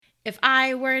If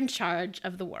I were in charge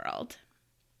of the world.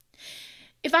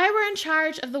 If I were in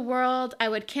charge of the world, I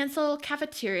would cancel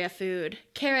cafeteria food,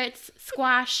 carrots,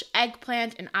 squash,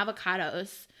 eggplant, and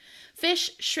avocados.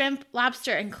 Fish, shrimp,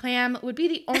 lobster, and clam would be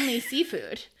the only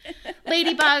seafood.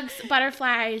 Ladybugs,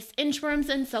 butterflies, inchworms,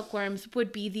 and silkworms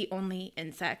would be the only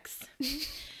insects.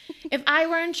 If I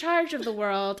were in charge of the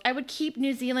world, I would keep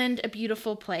New Zealand a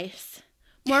beautiful place.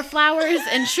 More flowers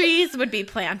and trees would be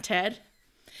planted.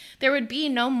 There would be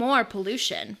no more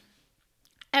pollution.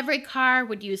 Every car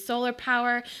would use solar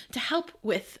power to help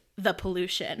with the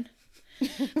pollution.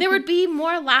 There would be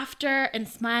more laughter and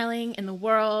smiling in the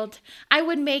world. I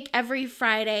would make every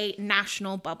Friday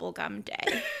National Bubblegum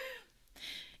Day.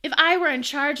 If I were in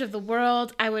charge of the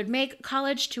world, I would make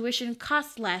college tuition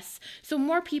cost less so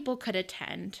more people could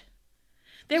attend.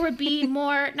 There would be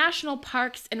more national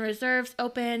parks and reserves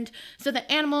opened so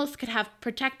that animals could have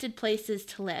protected places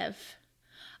to live.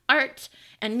 Art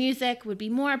and music would be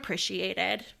more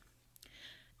appreciated.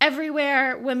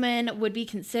 Everywhere, women would be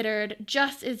considered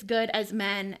just as good as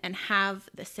men and have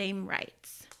the same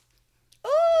rights.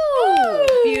 Ooh,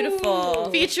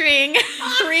 beautiful. Featuring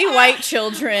 3 white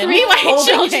children.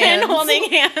 holding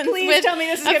hands. Please with tell me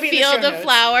this is going to be in the field show of notes.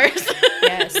 flowers.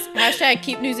 Yes. Hashtag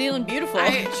keep New Zealand beautiful.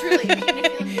 I truly keep New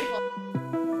Zealand beautiful.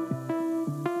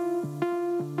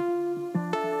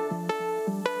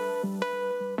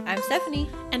 I'm Stephanie.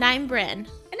 And I'm Bryn. And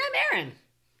I'm Erin.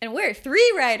 And we're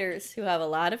 3 writers who have a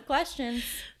lot of questions.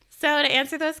 So to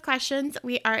answer those questions,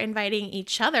 we are inviting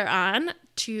each other on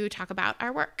to talk about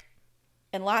our work.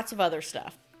 And lots of other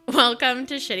stuff. Welcome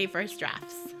to Shitty First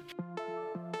Drafts.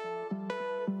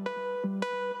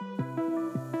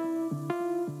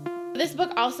 This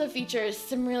book also features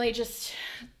some really just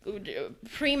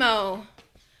primo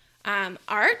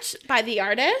art by the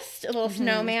artist, a little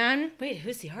snowman. Wait,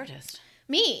 who's the artist?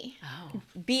 Me. Oh.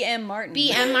 B.M. Martin.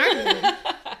 B.M. Martin.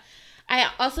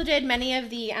 I also did many of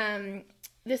the,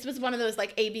 this was one of those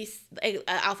like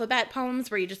alphabet poems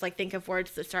where you just like think of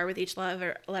words that start with each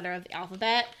letter of the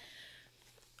alphabet.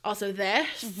 Also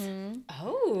this. Mm-hmm.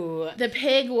 Oh. The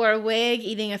pig wore a wig,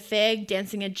 eating a fig,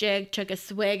 dancing a jig, took a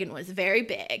swig, and was very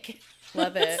big.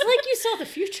 Love it. It's like you saw the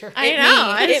future. I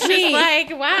know. It's Hit me. just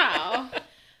like, wow.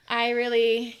 I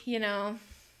really, I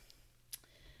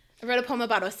wrote a poem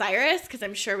about Osiris because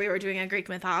I'm sure we were doing a Greek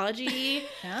mythology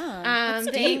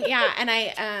thing. Yeah, and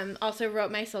I also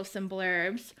wrote myself some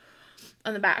blurbs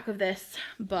on the back of this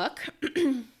book.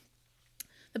 The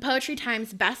Poetry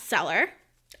Times bestseller.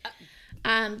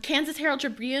 Kansas Herald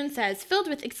Tribune says, filled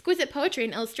with exquisite poetry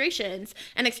and illustrations,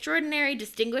 an extraordinary,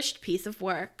 distinguished piece of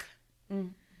work.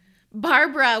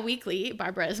 Barbara Weekly,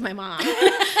 Barbara is my mom,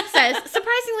 says,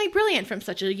 surprisingly brilliant from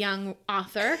such a young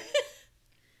author.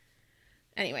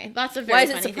 Anyway, lots of very Why is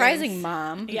it funny surprising, things.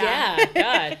 Mom? Yeah,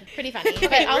 God. Pretty funny.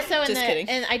 But also Just kidding.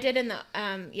 and I did in the,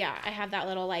 I have that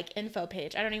little like info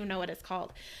page. I don't even know what it's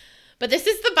called. But this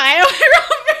is the bio I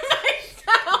wrote for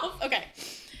myself. Okay.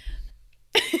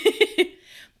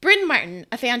 Bryn Martin,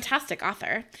 a fantastic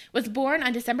author, was born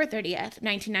on December 30th,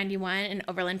 1991 in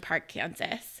Overland Park,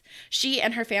 Kansas. She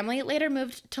and her family later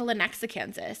moved to Lenexa,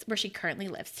 Kansas, where she currently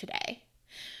lives today.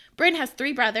 Bryn has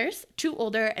 3 brothers, 2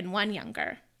 older and 1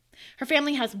 younger. Her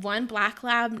family has 1 black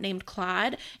lab named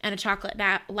Claude and a chocolate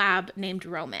lab named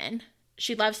Roman.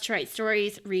 She loves to write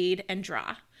stories, read, and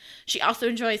draw. She also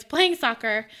enjoys playing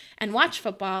soccer and watch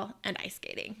football and ice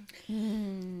skating.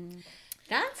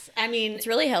 It's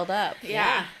really held up.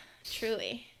 Yeah,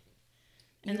 truly.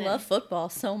 You love football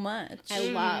so much. I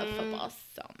love football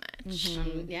so much.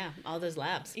 Yeah, all those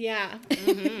labs. Yeah,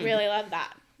 really love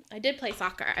that. I did play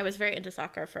soccer. I was very into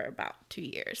soccer for about 2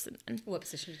 years. And then What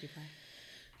position did you play?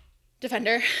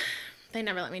 defender. They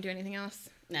never let me do anything else.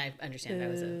 I understand I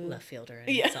was a left fielder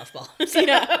in softball.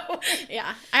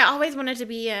 Yeah. I always wanted to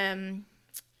be,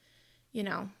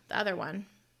 the other one.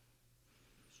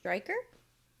 Striker?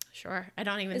 Sure. I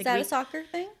don't even Is think that a soccer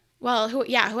thing? Well,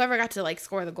 whoever got to like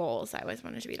score the goals, I always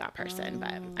wanted to be that person,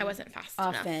 but I wasn't fast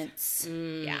enough. Offense.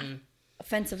 Yeah.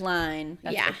 Offensive line.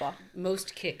 That's Yeah. football.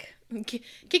 Most kick.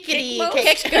 Kickity.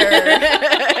 Kicker.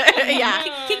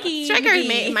 Yeah. Kicky.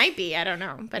 Striker might be. I don't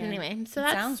know. But anyway, so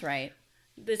that's Sounds right.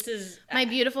 This is my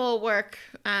beautiful work.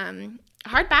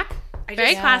 Hardback.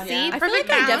 Very classy. I feel Perfect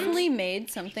like I bound. definitely made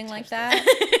something like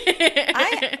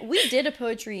that. We did a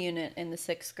poetry unit in the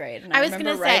 6th grade, and I was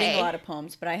remember gonna writing say- a lot of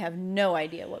poems, but I have no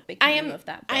idea what became of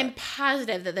that book. I'm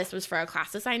positive that this was for a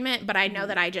class assignment, but I know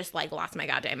that I just like lost my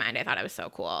goddamn mind. I thought it was so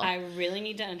cool. I really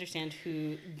need to understand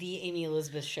who the Amy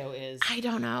Elizabeth show is. I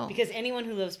don't know. Because anyone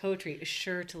who loves poetry is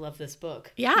sure to love this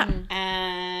book. Yeah.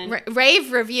 And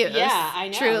Rave reviews. yeah, I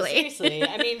know. Truly. Seriously.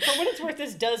 I mean, for what it's worth,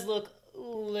 this does look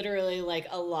literally like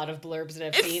a lot of blurbs that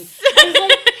I've seen. I was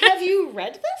like, have you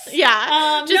read this?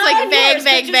 Yeah. Just not like yours, but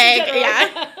vague. just in general.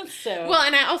 Yeah. So Well,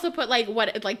 and I also put like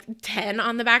 10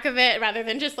 on the back of it rather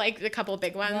than just like a couple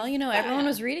big ones. Well, everyone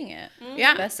was reading it.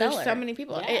 yeah, bestseller. there's so many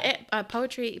people. Yeah.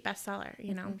 Poetry bestseller,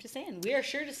 I'm just saying, we are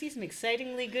sure to see some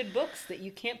excitingly good books that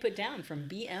you can't put down from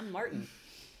B.M. Martin.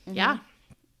 Yeah.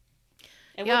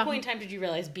 At Yeah. what point in time did you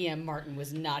realize B.M. Martin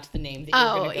was not the name that you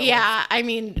were Oh, going to go yeah. I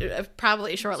mean,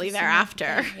 probably shortly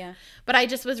thereafter. Yeah. But I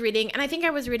just was reading, and I think I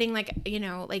was reading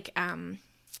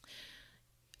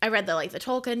I read the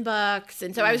Tolkien books,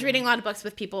 and so I was reading a lot of books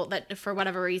with people that, for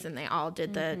whatever reason, they all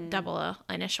did the double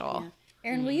initial. Yeah.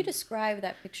 Erin, will you describe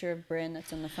that picture of Bryn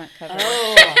that's on the front cover?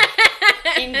 Oh,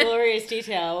 in glorious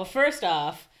detail. Well, first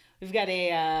off, we've got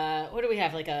what do we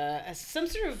have? Like some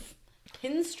sort of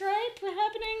pinstripe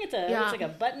happening. It's like a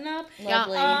button up.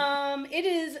 Lovely. It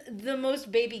is the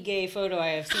most baby gay photo I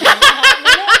have seen in a hot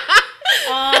minute.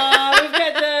 We've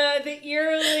got the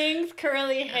ear length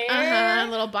curly hair.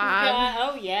 Little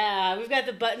bob. We've got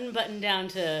the button down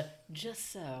to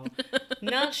just so.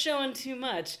 Not showing too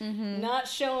much. Not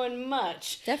showing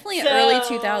much. Definitely an early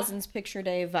 2000s picture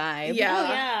day vibe. Yeah.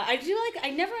 Oh, yeah. I do I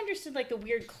never understood the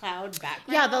weird cloud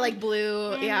background. Yeah, the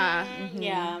blue. Yeah.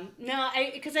 Yeah. No,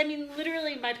 because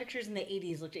literally my pictures in the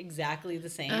 80s looked exactly the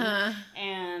same.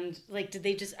 And did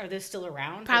they are those still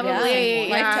around? Probably. Life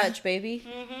Yeah. touch, baby.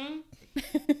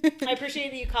 I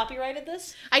appreciate that you copyrighted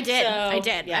this. I did.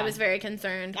 Yeah. I was very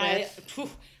concerned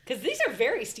with. Because these are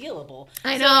very stealable.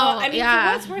 I know. So, for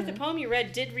yeah. what's worth, the poem you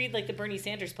read did read like the Bernie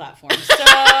Sanders platform. So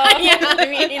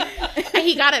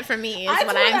He got it from me. Is that's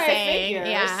what I'm saying.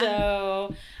 Figure. Yeah.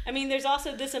 So there's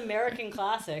also this American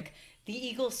classic, "The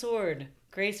Eagle Soared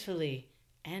gracefully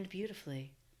and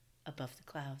beautifully above the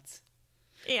clouds."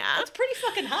 Yeah. That's pretty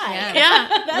fucking high. Yeah.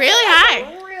 That's Really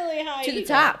high. Really high. To the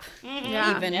eagle. top.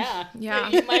 Yeah. Even. Yeah.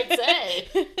 You might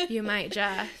say. You might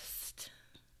just.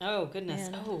 Oh goodness.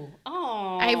 Yeah.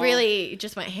 Oh. I really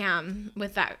just went ham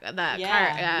with that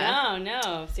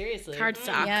No, seriously.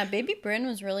 cardstock. Yeah, baby Bryn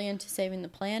was really into saving the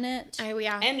planet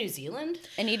Yeah. And New Zealand.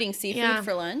 and eating seafood Yeah.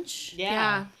 for lunch.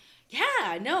 Yeah.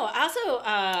 Yeah. No. Also,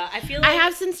 I feel like I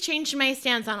have since changed my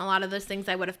stance on a lot of those things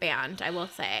I would have banned, I will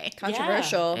say.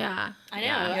 Controversial. Yeah. I know.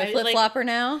 Yeah. You're a flip-flopper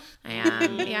now? I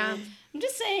am. Yeah. I'm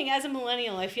just saying, as a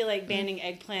millennial, I feel like banning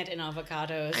eggplant and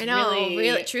avocados. I know.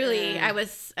 Really, truly. I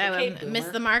okay, missed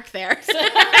boomer. the mark there.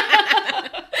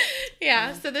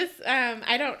 Yeah. So this,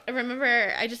 I don't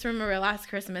remember. I just remember last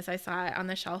Christmas I saw it on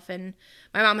the shelf, and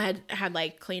my mom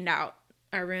had cleaned out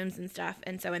our rooms and stuff,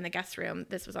 and so in the guest room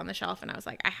this was on the shelf, and I was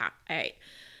like, I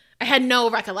had no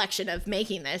recollection of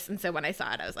making this, and so when I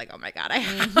saw it I was like, oh my god, I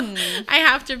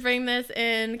have to bring this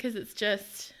in because it's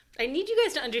just I need you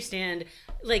guys to understand,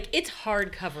 it's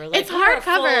hardcover. it's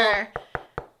hardcover.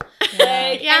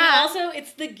 And Yeah. also,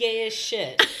 it's the gayest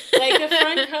shit. The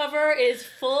front cover is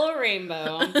full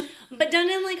rainbow, but done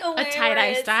in a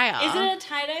tie-dye style. Is it a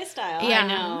tie-dye style? Yeah. I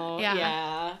know.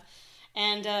 Yeah.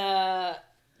 And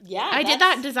I did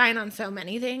that design on so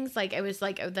many things. It was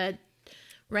the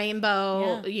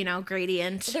rainbow,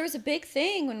 gradient. There was a big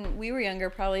thing when we were younger,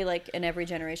 probably in every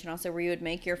generation also, where you would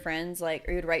make your friends or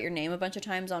you'd write your name a bunch of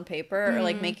times on paper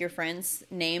or make your friends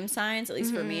name signs, at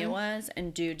least for me it was,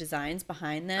 and do designs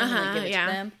behind them and give it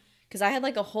to them. Because I had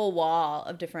a whole wall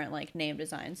of different name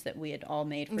designs that we had all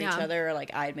made for each other, or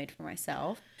I had made for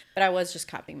myself. But I was just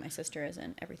copying my sister as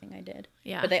in everything I did.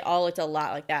 Yeah. But they all looked a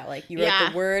lot like that. You wrote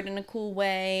the word in a cool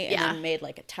way and then made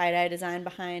a tie-dye design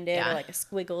behind it or a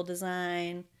squiggle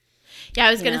design. Yeah,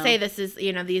 I was going to say this is,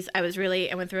 these, I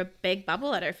went through a big bubble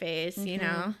letter phase,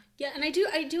 Yeah, and I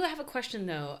do have a question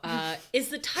though. Is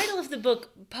the title of the book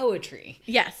poetry?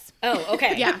 Yes. Oh,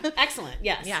 okay. Yeah. Excellent.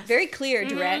 Yes. Yeah. Very clear,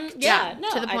 direct. Yeah.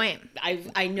 No, to the point.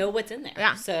 I know what's in there.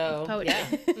 Yeah. So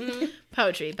Poetry. yeah.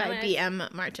 Poetry by B.M.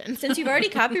 Martin. Since you've already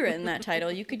copywritten that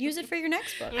title, you could use it for your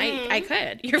next book. I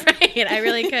could. You're right. I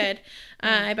really could.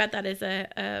 I bet that is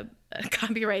a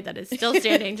copyright that is still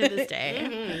standing to this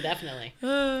day. Definitely.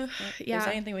 There's Yeah.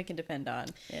 anything we can depend on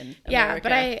in Yeah, America.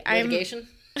 but I'm Litigation.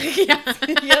 yeah.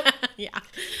 Yep.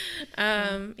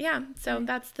 Yeah. So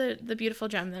that's the beautiful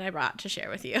gem that I brought to share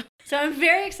with you. So I'm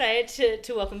very excited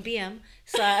to welcome BM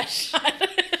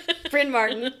 / Bryn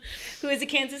Martin, who is a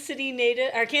Kansas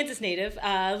native,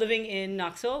 living in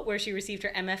Knoxville, where she received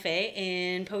her MFA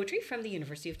in poetry from the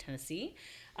University of Tennessee.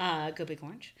 Go Big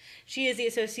Orange. She is the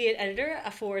associate editor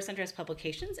for Sunrise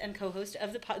Publications and co-host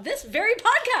of this very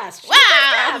podcast.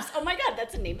 Wow! Oh my God,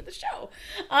 that's the name of the show.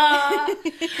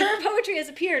 Her poetry has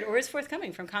appeared or is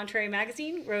forthcoming from Contrary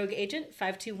Magazine, Rogue Agent,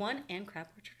 521, and Crab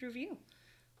Orchard Review.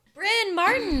 Bryn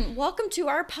Martin, welcome to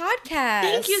our podcast.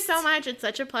 Thank you so much. It's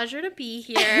such a pleasure to be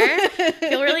here.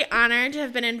 Feel really honored to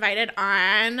have been invited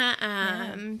on.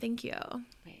 Thank you.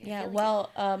 Yeah, well,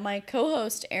 my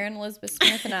co-host Erin Elizabeth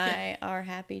Smith and I are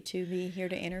happy to be here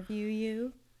to interview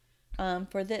you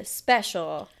for this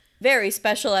special, very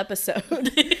special episode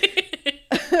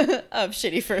of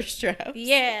Shitty First Draft.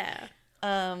 Yeah.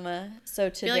 So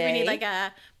today, I feel like we need like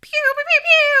a pew pew pew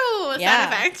pew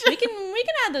sound effect. we can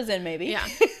add those in maybe. Yeah.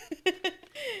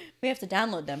 We have to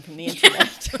download them from the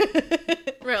internet.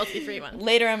 Royalty free one.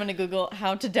 Later, I'm gonna Google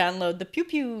how to download the pew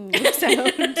pew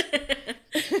sound.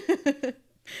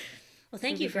 Well,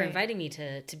 thank you for inviting me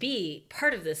to be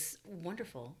part of this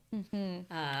wonderful,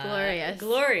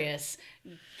 glorious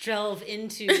delve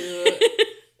into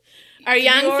Our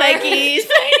young your psyches.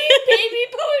 tiny baby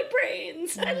poet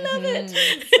brains. I love it.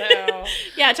 So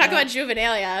Yeah, talk about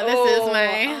juvenilia. This is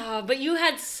my... but you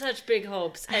had such big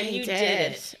hopes, and you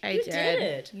did it. I You did.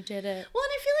 it. You did it. Well,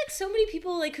 and I feel like so many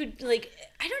people like who like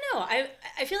I don't know.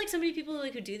 I feel like so many people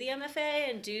like who do the MFA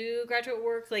and do graduate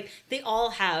work, like they all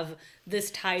have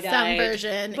this tie-dye Some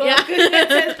version. book Yeah. that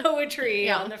says poetry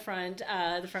Yeah. on the front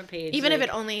page. Even if like-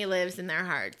 it only lives in their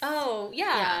hearts. Oh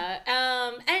yeah.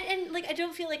 And like I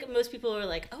don't feel like most people are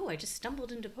like, oh, I just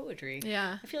stumbled into poetry.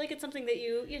 Yeah. I feel like it's something that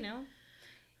you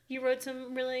wrote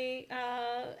some really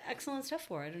excellent stuff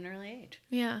for at an early age.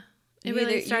 Yeah. You It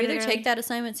really either started early. take that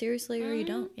assignment seriously or you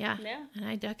don't. Yeah. Yeah. And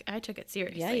I took it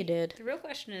seriously. Yeah, you did. The real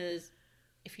question is,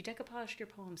 if you decoupaged your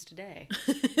poems today,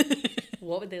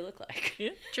 what would they look like?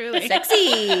 Truly.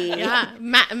 Sexy. Yeah.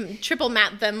 Triple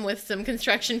mat them with some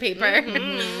construction paper.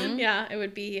 Yeah, it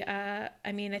would be, I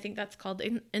think that's called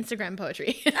Instagram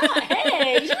poetry.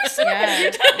 Hey, you were so Yeah.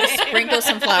 Sprinkle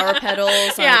some flower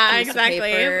petals on Yeah, a piece exactly. of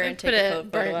paper and Put take a a photo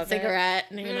burnt of cigarette,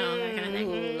 that kind of it. thing.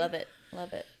 Ooh, love it.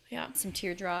 Love it. Yeah. Some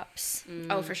teardrops.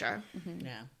 Oh, for sure.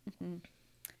 Yeah.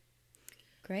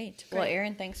 Great. Well,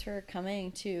 Erin, thanks for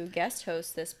coming to guest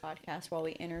host this podcast while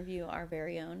we interview our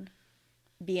very own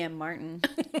BM Martin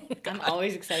I'm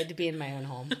always excited to be in my own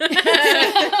home.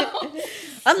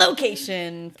 on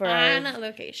location for On our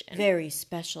location. very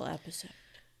special episode.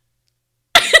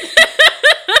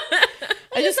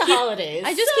 It's the holidays.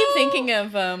 I just keep thinking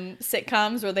of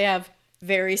sitcoms where they have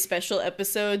very special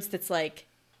episodes that's like,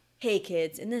 hey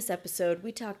kids, in this episode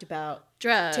we talked about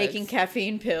Drugs. taking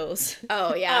caffeine pills.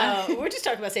 Oh, yeah. We're just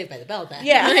talking about Saved by the Bell then.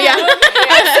 Yeah. Yeah.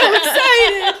 I'm so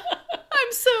excited.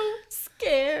 I'm so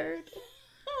scared.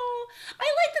 Oh, I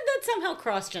like that somehow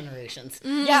crossed generations.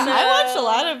 Yeah, I watched a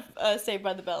lot of Saved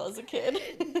by the Bell as a kid.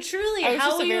 Truly, I was how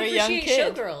just a will you very young appreciate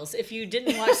kid. Showgirls if you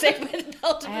didn't watch Saved by the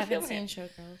Bell? I haven't seen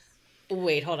Showgirls.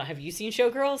 Wait, hold on. Have you seen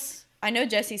Showgirls? I know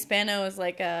Jessie Spano is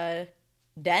like a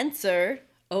dancer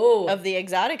Oh, of the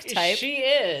exotic type. she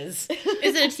is.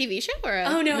 Is it a TV show or a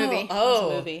Oh no! movie? It was Oh,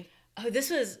 a movie. Oh, this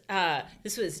was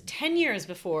 10 years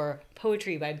before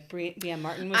Poetry by B.M.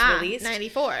 Martin was released.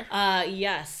 94.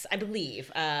 Yes, I believe.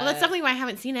 Well, that's definitely why I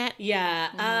haven't seen it.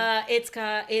 Yeah. It's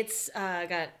got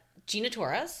Gina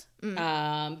Torres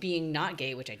being not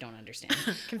gay, which I don't understand.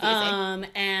 Confusing.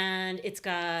 And it's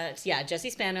got Jessie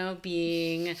Spano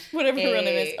being Whatever her real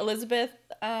name is. Elizabeth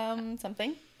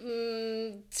something.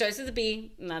 Starts with a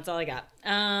B, and that's all I got.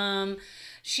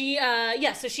 So she's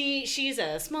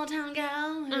a small town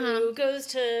gal who goes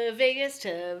to Vegas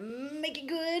to make it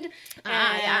good,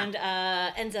 and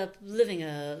ends up living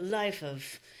a life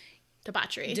of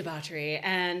debauchery.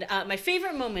 And my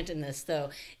favorite moment in this, though,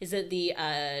 is that the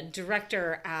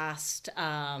director asked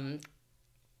Kyle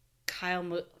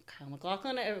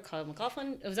MacLachlan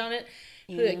was on it.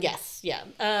 Yes, yeah.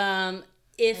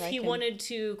 If like he him. wanted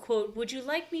to, quote, would you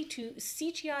like me to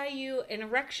CGI you an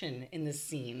erection in this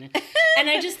scene? And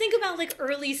I just think about like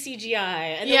early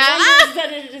CGI and the wonders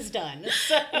that it has done.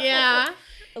 So, Yeah.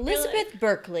 Elizabeth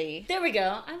Berkley. there we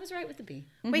go. I was right with the B.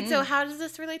 Wait, so how does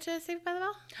this relate to Saved by the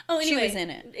Bell? Oh, She anyway, was in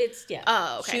it. It's, yeah.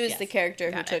 Oh, okay. She was yes. the character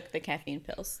who Got it. took the caffeine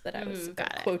pills that I was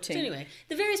Got it. quoting. So anyway,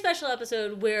 the very special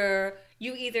episode where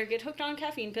you either get hooked on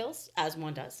caffeine pills, as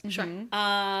one does, Sure.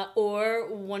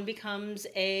 or one becomes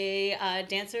a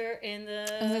dancer in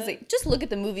the... I was gonna say, just look at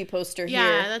the movie poster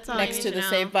Yeah, here that's all I next need to to the know.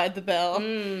 Saved by the Bell.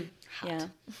 Yeah.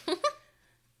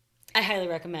 I highly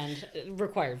recommend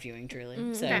required viewing,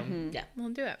 truly. So, yeah.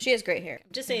 We'll do it. She has great hair.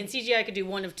 Just saying, CGI could do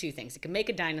one of two things. It could make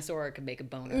a dinosaur or it could make a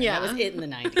boner. Yeah. That was it in the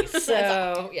 90s.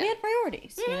 So, We yeah. had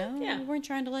priorities, you know? yeah. We weren't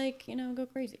trying to go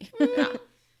crazy.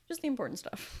 Just the important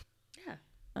stuff.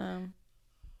 Yeah.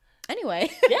 Anyway.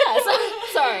 Yeah,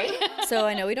 sorry. So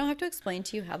I know we don't have to explain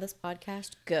to you how this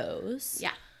podcast goes.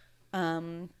 Yeah.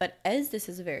 But as this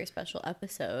is a very special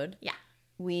episode, Yeah.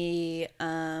 we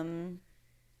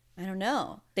I don't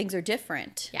know. Things are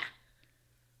different. Yeah.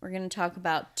 We're going to talk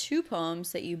about 2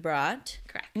 poems that you brought.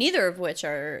 Correct. Neither of which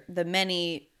are the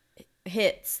many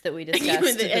hits that we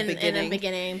discussed at the beginning. In the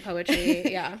beginning,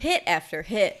 poetry, yeah. Hit after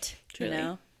hit, Truly. you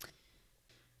know.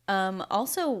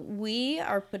 Also, we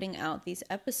are putting out these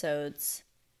episodes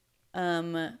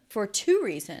for 2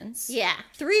 reasons. Yeah.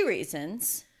 3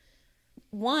 reasons.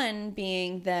 One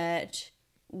being that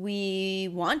we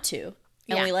want to.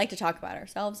 And Yeah. we like to talk about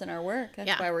ourselves and our work.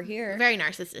 That's why we're here. Very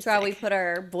narcissistic. That's why we put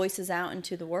our voices out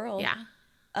into the world. Yeah.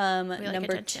 like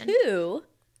Number attention. 2,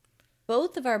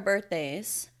 both of our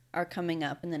birthdays are coming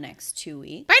up in the next 2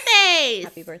 weeks. Birthdays!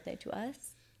 Happy birthday to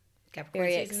us. Capricorn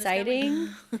Very season is coming.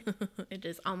 exciting. It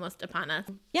is almost upon us.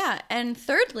 Yeah. And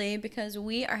thirdly, because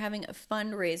we are having a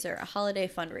fundraiser, a holiday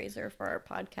fundraiser for our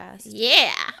podcast.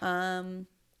 Yeah. And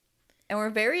we're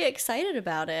very excited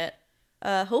about it.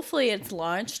 Hopefully it's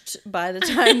launched by the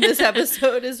time this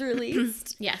episode is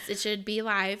released. Yes, it should be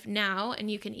live now, and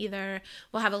you can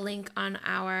we'll have a link on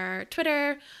our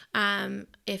Twitter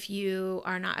if you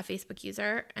are not a Facebook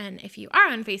user, and if you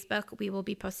are on Facebook, we will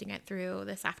be posting it through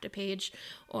the SAFTA page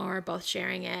or both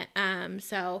sharing it.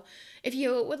 So if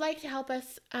you would like to help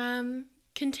us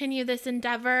continue this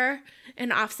endeavor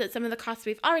and offset some of the costs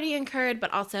we've already incurred,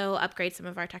 but also upgrade some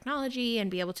of our technology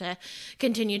and be able to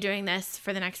continue doing this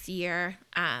for the next year,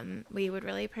 we would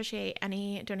really appreciate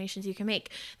any donations you can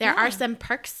make. There are some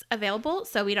perks available,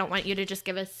 so we don't want you to just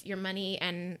give us your money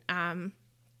and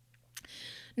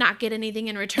not get anything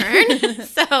in return.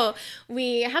 So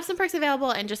we have some perks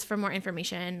available, and just for more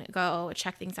information, go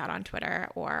check things out on Twitter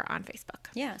or on Facebook.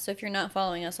 Yeah. So if you're not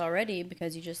following us already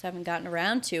because you just haven't gotten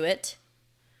around to it,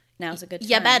 now's a good time.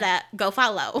 You better go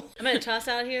follow. I'm going to toss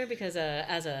out here because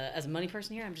as a money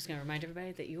person here, I'm just going to remind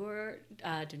everybody that your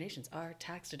donations are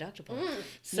tax deductible.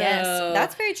 So, Yes,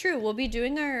 that's very true. We'll be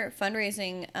doing our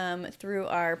fundraising through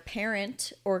our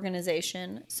parent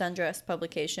organization, Sundress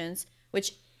Publications,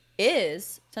 which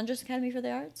is Sundress Academy for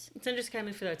the Arts. Sundress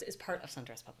Academy for the Arts is part of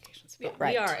Sundress Publications. But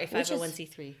Right. we are a Which is-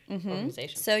 501c3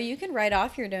 organization. So you can write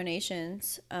off your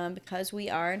donations because we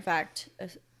are, in fact,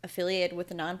 affiliated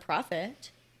with a nonprofit.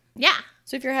 Yeah.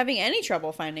 So if you're having any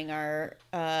trouble finding our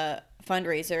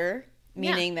fundraiser,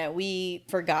 meaning that we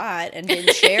forgot and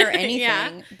didn't share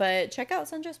anything, but check out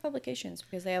Sundress Publications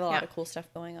because they have a lot of cool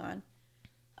stuff going on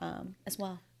as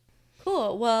well.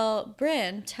 Cool. Well,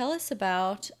 Bryn, tell us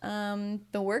about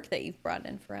the work that you've brought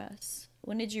in for us.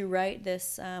 When did you write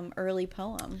this early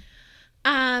poem?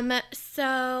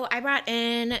 So I brought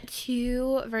in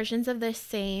 2 versions of the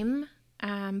same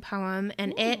poem,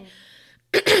 and it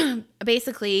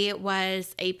basically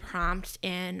was a prompt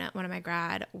in one of my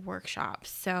grad workshops.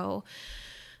 So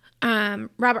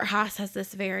Robert Haas has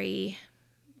this very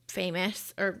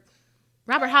famous, or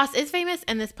Robert Haas is famous,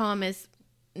 and this poem is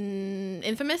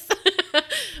infamous.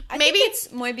 I think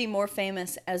it's maybe more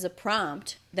famous as a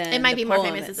prompt than It might the be more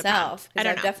poem famous as a itself, prompt. 'cause I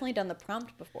don't I've know. definitely done the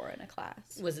prompt before in a class.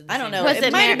 Was it the I don't same know. class? It Was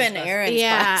it might have Mary's been class? Aaron's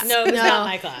Yeah. class. No, it was No. not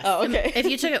my class. Oh, okay. If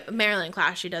you took a Marilyn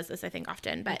class, she does this, I think,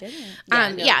 often. But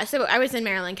didn't. yeah, so I was in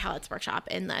Marilyn Callett's workshop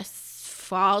in the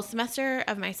fall semester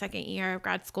of my second year of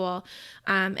grad school,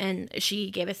 and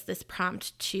she gave us this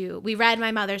prompt we read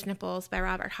My Mother's Nipples by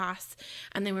Robert Haas,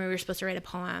 and then we were supposed to write a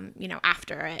poem,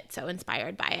 after it, so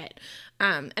inspired by it.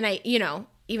 And I,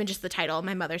 even just the title,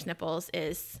 My Mother's Nipples,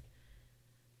 is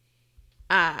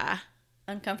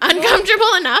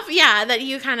uncomfortable enough, that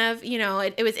you kind of,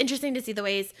 it was interesting to see the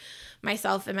ways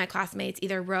myself and my classmates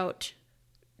either wrote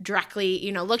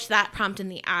directly, looked that prompt in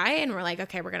the eye and were like,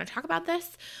 okay, we're going to talk about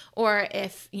this, or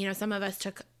if, some of us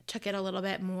took it a little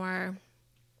bit more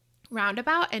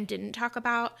roundabout and didn't talk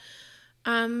about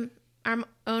our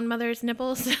own mother's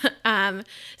nipples.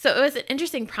 So it was an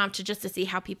interesting prompt to see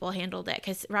how people handled it,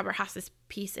 because Robert Haas's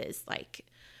piece is like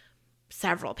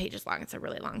several pages long. It's a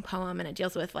really long poem, and it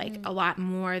deals with a lot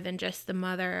more than just the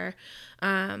mother.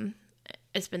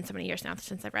 It's been so many years now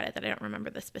since I've read it that I don't remember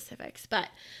the specifics, but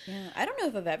Yeah, I don't know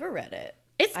if I've ever read it.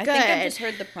 it's I good. think I've just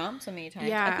heard the prompt so many times.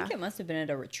 Yeah. I think it must have been at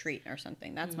a retreat or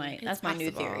something. That's my It's my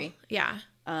new possible. theory. Yeah.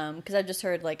 Because I've just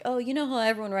heard how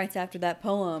everyone writes after that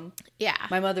poem, Yeah.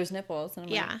 My Mother's Nipples, and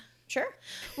I'm Yeah. like, sure.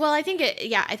 Well, I think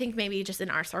I think maybe just in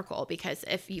our circle, because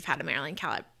if you've had a Marilyn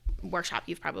Callett workshop,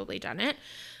 you've probably done it.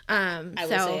 I will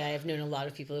say I have known a lot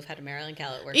of people who've had a Marilyn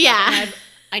Callett workshop. Yeah. And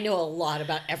I know a lot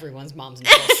about everyone's mom's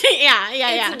nipples. yeah.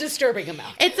 It's a disturbing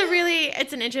amount.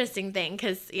 It's an interesting thing,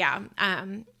 because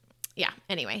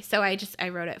anyway, so I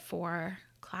wrote it for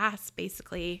class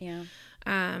basically. Yeah.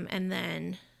 And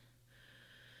then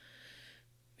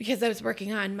because I was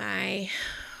working on my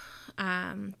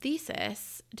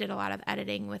thesis, did a lot of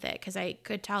editing with it, because I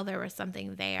could tell there was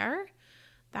something there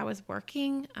that was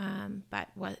working, but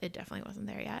it definitely wasn't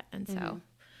there yet. And so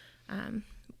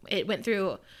It went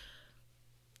through,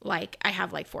 like, I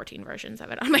have like 14 versions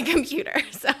of it on my computer.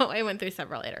 So I went through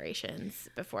several iterations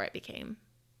before it became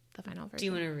the final version. Do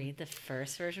you want to read the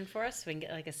first version for us so we can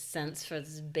get like a sense for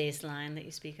this baseline that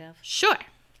you speak of? Sure.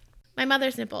 My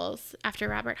Mother's Nipples, after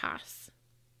Robert Haas.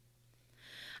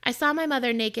 I saw my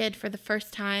mother naked for the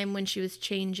first time when she was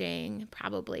changing,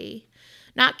 probably,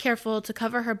 not careful to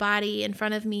cover her body in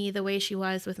front of me the way she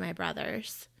was with my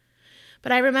brothers.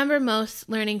 But I remember most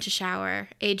learning to shower,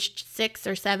 aged 6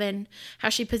 or 7, how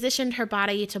she positioned her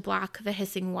body to block the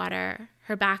hissing water,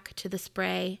 her back to the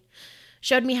spray,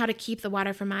 showed me how to keep the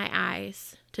water from my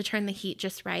eyes, to turn the heat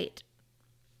just right.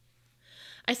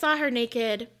 I saw her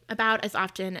naked about as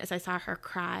often as I saw her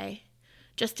cry,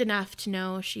 just enough to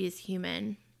know she is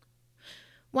human.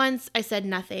 Once I said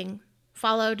nothing,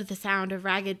 followed the sound of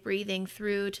ragged breathing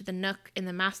through to the nook in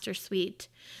the master suite,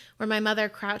 where my mother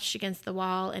crouched against the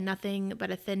wall in nothing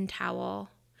but a thin towel,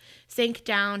 sank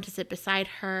down to sit beside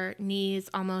her, knees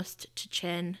almost to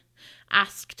chin,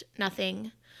 asked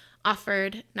nothing,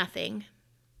 offered nothing.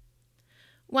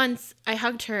 Once I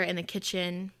hugged her in the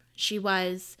kitchen. She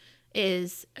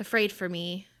is afraid for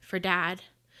me, for Dad.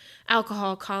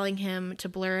 Alcohol calling him to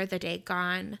blur the day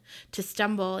gone, to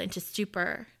stumble into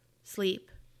stupor, sleep.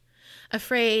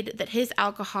 Afraid that his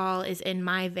alcohol is in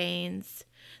my veins,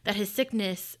 that his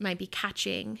sickness might be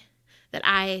catching, that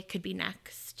I could be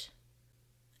next.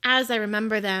 As I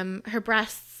remember them, her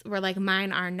breasts were like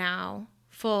mine are now,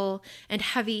 full and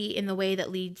heavy in the way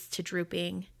that leads to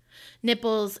drooping.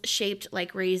 Nipples shaped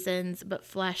like raisins but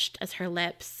fleshed as her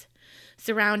lips,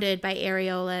 surrounded by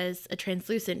areolas, a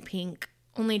translucent pink,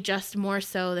 only just more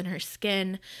so than her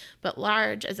skin, but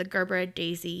large as a Gerber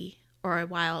daisy or a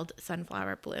wild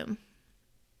sunflower bloom.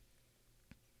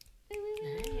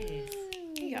 Nice.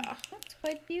 Yeah. That's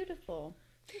quite beautiful.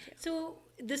 So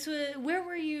this was, where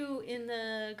were you in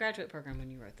the graduate program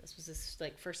when you wrote this? Was this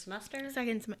like first semester?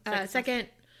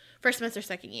 First semester,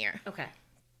 second year. Okay.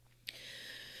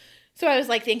 So I was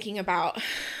like thinking about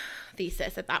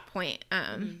thesis at that point,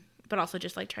 but also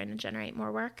just like trying to generate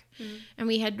more work. Mm-hmm. And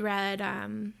we had read,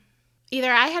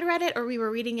 either I had read it or we were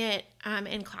reading it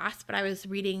in class, but I was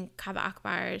reading Kaveh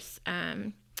Akbar's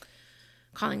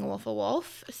Calling a Wolf a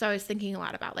Wolf. So I was thinking a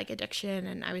lot about like addiction,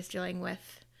 and I was dealing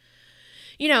with,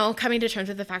 coming to terms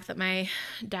with the fact that my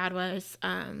dad was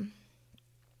an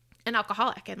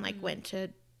alcoholic and like went to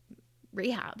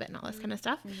rehab and all this kind of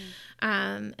stuff.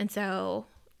 Mm-hmm. And so,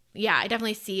 yeah, I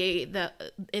definitely see the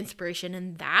inspiration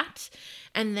in that.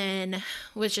 And then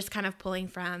was just kind of pulling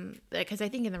from, because I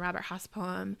think in the Robert Haas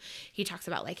poem, he talks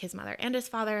about like his mother and his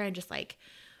father and just like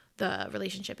the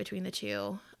relationship between the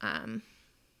two.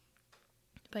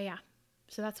 But yeah,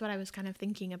 so that's what I was kind of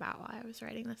thinking about while I was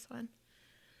writing this one.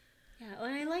 Yeah, well,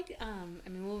 and I like,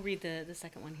 we'll read the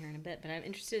second one here in a bit, but I'm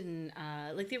interested in,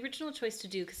 like, the original choice to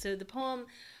do, because so the poem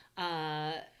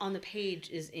on the page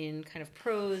is in kind of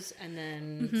prose and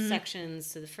then sections.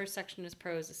 So the first section is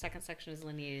prose, the second section is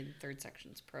delineated, the third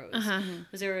section is prose.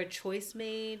 Was there a choice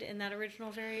made in that original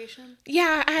variation?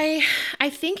 Yeah, I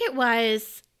think it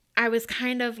was, I was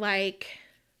kind of like,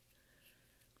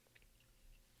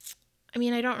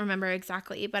 I don't remember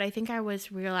exactly, but I think I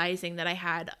was realizing that I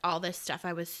had all this stuff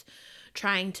I was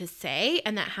trying to say,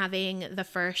 and that having the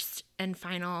first and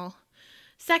final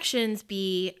sections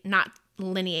be not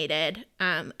lineated,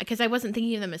 because I wasn't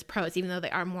thinking of them as prose, even though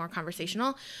they are more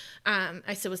conversational.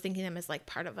 I still was thinking of them as like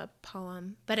part of a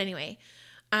poem. But anyway,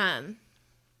 I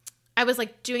was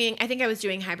like I think I was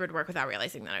doing hybrid work without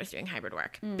realizing that I was doing hybrid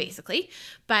work, basically.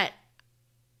 But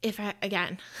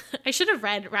I should have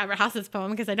read Robert Haas's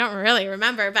poem because I don't really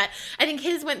remember, but I think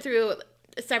his went through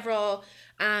several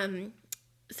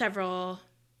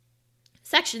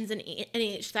sections, and in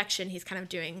each section he's kind of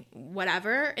doing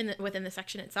whatever within the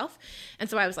section itself. And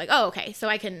so I was like, oh, okay,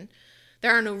 so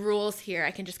there are no rules here. I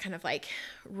can just kind of like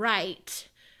write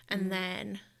and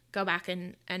then go back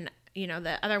and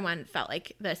the other one felt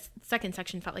like the second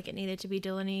section felt like it needed to be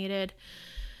delineated.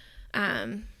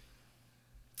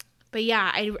 But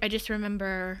yeah, I just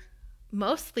remember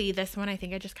mostly this one. I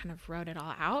think I just kind of wrote it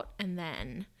all out and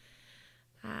then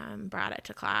brought it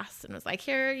to class and was like,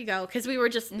 here you go. Because we were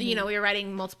just, we were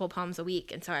writing multiple poems a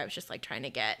week. And so I was just like trying to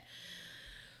get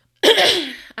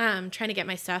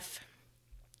my stuff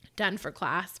done for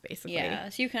class, basically. Yeah,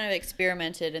 so you kind of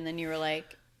experimented and then you were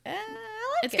like, I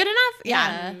like it's good enough.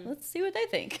 Yeah. Let's see what they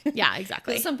think. Yeah,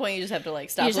 exactly. At some point you just have to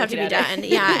like stop. You just have to be done.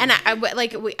 Yeah. And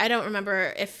I don't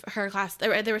remember if her class,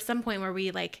 there was some point where we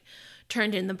like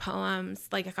turned in the poems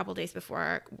like a couple days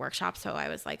before workshop, so I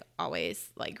was like always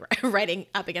like writing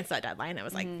up against that deadline. I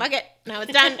was like, fuck it, now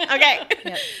it's done. Okay.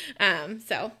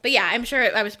 Yep. But yeah, I'm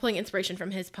sure I was pulling inspiration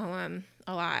from his poem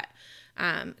a lot.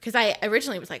 Because I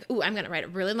originally was like, ooh, I'm gonna write a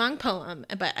really long poem,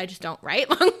 but I just don't write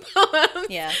long poems.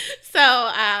 Yeah. So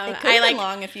it could have been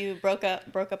long if you broke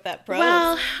up that prose.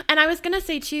 Well, and I was gonna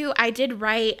say too, I did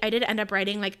end up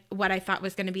writing like what I thought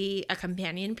was gonna be a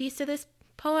companion piece to this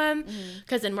poem,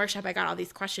 because in workshop I got all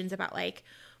these questions about like,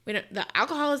 the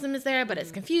alcoholism is there, but it's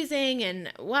confusing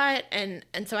and what, and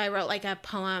so I wrote like a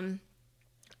poem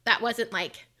that wasn't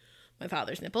like my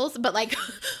father's nipples, but like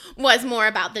was more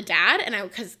about the dad, and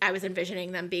because I was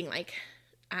envisioning them being like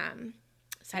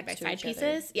side by side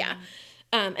pieces. Yeah.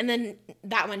 And then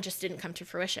that one just didn't come to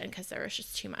fruition because there was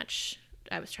just too much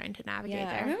I was trying to navigate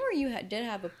there. I remember you did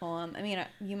have a poem. I mean,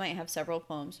 you might have several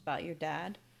poems about your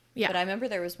dad. Yeah. But I remember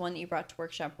there was one that you brought to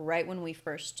workshop right when we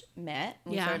first met,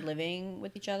 when we started living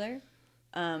with each other,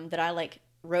 that I like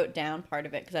wrote down part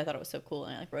of it because I thought it was so cool,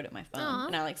 and I like wrote it in my phone. Aww.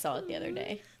 And I like saw it the other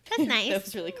day. That's nice. That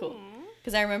was really cool.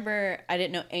 Because I remember I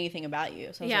didn't know anything about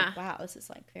you, so I was like, wow, this is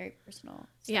like very personal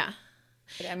stuff. Yeah.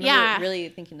 But I remember really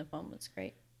thinking the poem was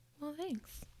great. Well,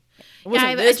 thanks. It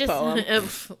wasn't this poem.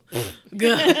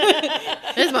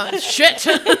 This poem's shit.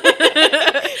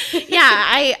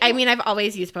 Yeah, I mean, I've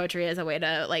always used poetry as a way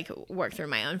to like work through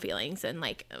my own feelings, and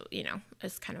like,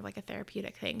 it's kind of like a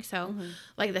therapeutic thing. So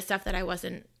like the stuff that I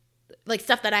wasn't, like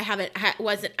stuff that I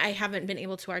haven't been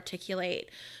able to articulate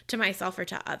to myself or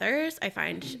to others, I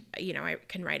find, I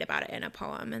can write about it in a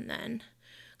poem and then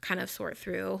kind of sort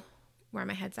through where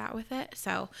my head's at with it.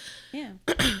 So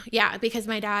yeah, because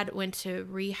my dad went to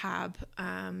rehab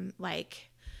like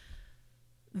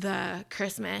the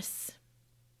Christmas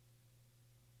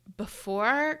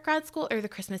before grad school, or the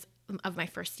Christmas of my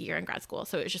first year in grad school.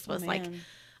 So it just was like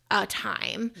a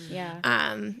time. Yeah.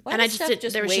 And I just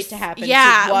there was wait to happen.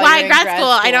 Yeah. Why grad school?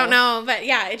 I don't know. But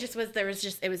yeah,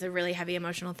 it was a really heavy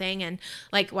emotional thing. And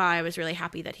like, while I was really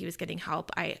happy that he was getting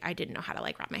help, I didn't know how to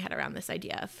like wrap my head around this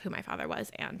idea of who my father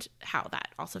was and how that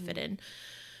also fit in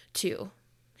to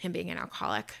him being an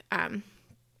alcoholic.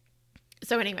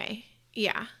 So anyway,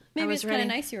 yeah. Maybe it's kind of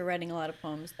nice you were writing a lot of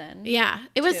poems then. Yeah,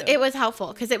 it was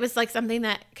helpful because it was like something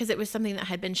that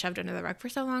had been shoved under the rug for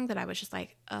so long that I was just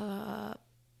like,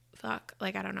 fuck,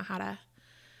 like I don't know how to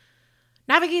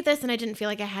navigate this, and I didn't feel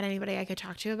like I had anybody I could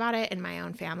talk to about it in my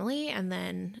own family, and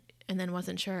then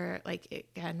wasn't sure, like,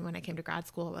 again, when I came to grad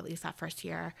school, at least that first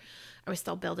year, I was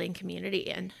still building community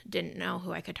and didn't know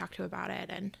who I could talk to about it,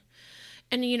 and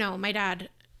my dad,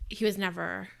 he was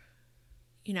never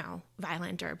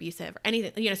violent or abusive or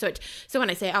anything, so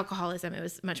when I say alcoholism, it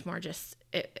was much more just,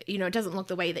 it doesn't look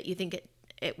the way that you think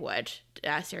it would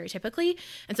stereotypically.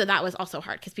 And so that was also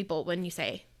hard because people, when you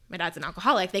say my dad's an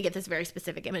alcoholic, they get this very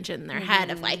specific image in their head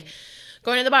of like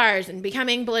going to the bars and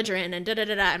becoming belligerent and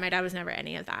da-da-da-da. And my dad was never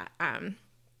any of that.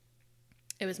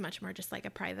 It was much more just like a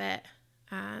private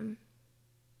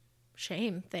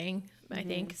shame thing, I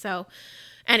think. So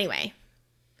anyway,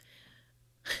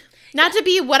 not to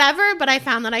be whatever, but I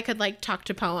found that I could like talk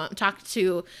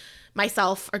to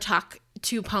myself or talk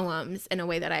to poems in a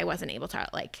way that I wasn't able to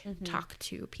like talk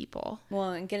to people.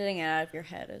 Well, and getting it out of your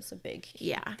head is a big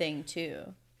thing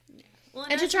too. Yeah. Well,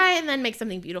 and to try and then make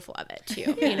something beautiful of it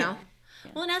too, Yeah.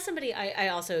 Well, and as somebody, I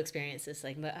also experienced this,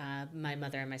 like, my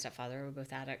mother and my stepfather were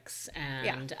both addicts,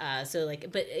 and so,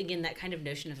 like, but again, that kind of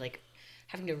notion of, like,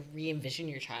 having to re-envision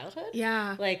your childhood.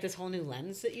 Yeah. Like, this whole new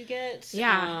lens that you get.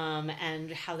 Yeah.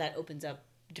 And how that opens up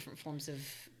different forms of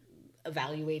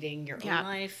evaluating your own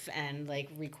life and, like,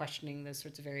 re-questioning those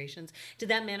sorts of variations. Did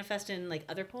that manifest in, like,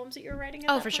 other poems that you were writing at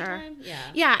that for sure. time? Yeah.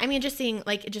 Yeah, I mean, just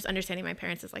understanding my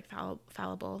parents as, like,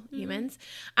 fallible humans.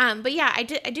 But yeah, I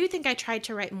do think I tried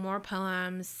to write more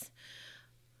poems.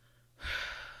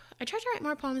 I tried to write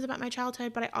more poems about my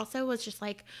childhood, but I also was just,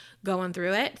 like, going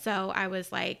through it. So I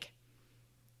was, like,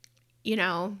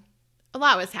 a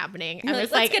lot was happening. I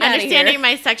was, like, understanding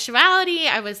my sexuality.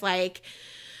 I was, like,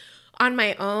 on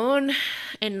my own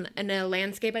in a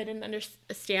landscape I didn't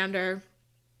understand or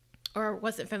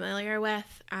wasn't familiar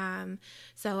with.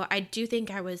 So I do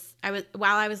think I was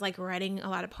while I was like writing a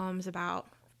lot of poems about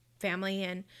family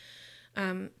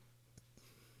and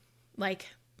like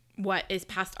what is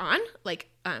passed on, like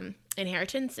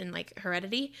inheritance and like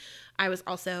heredity, I was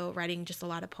also writing just a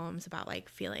lot of poems about like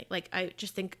feeling like, I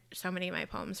just think so many of my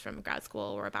poems from grad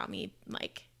school were about me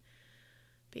like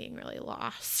being really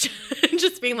lost.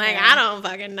 Just being like, I don't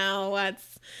fucking know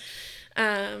what's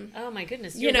Oh my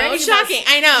goodness! You know, shocking.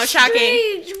 I know, shocking.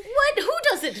 Strange. What? Who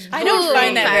does it? I don't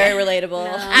find that very relatable.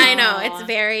 No. I know, it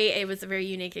was a very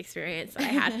unique experience that I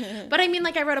had. But I mean,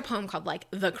 like, I wrote a poem called, like,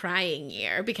 The Crying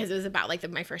Year, because it was about, like,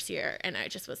 my first year, and I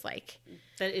just was like...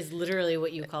 That is literally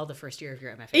what you call the first year of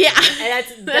your MFA. Yeah.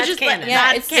 And that's just canon. like-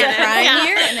 Yeah, That's it's the canon. crying Yeah.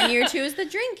 year, and then year 2 is the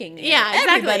drinking year. Yeah,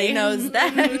 exactly. Everybody knows that.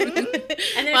 And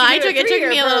then Well, if you do it took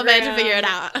me a little bit to program- figure it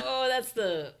out. Oh, that's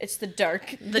the It's the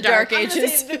dark dark- dark I'm gonna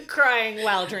ages. say the crying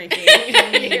while drinking.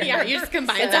 Yeah, you just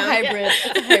combine It's a them. hybrid.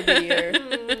 It's a hybrid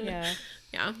year. Yeah.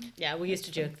 Yeah. Yeah, we used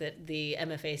to joke that the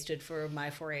MFA stood for my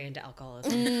foray into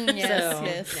alcoholism. Yes, So,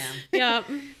 yes. yeah.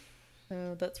 Yeah.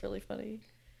 Oh, that's really funny.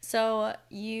 So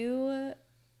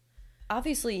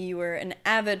obviously you were an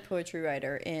avid poetry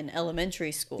writer in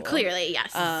elementary school. Clearly,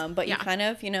 yes. But you Yeah. kind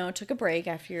of, took a break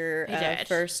after your I did.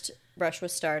 first brush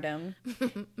with stardom.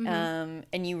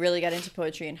 And you really got into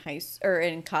poetry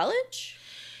in college?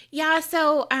 Yeah,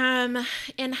 so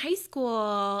in high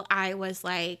school, I was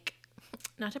like,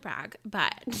 not to brag,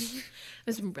 but I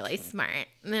was really smart.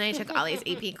 And then I took all these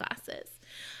AP classes.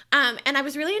 And I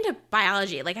was really into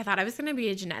biology. Like, I thought I was going to be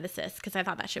a geneticist because I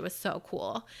thought that shit was so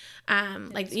cool.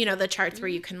 Like, the charts where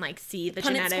you can, like, see the Punnett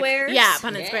genetic... squares? Yeah,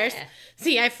 Punnett Yeah. squares.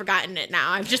 See, I've forgotten it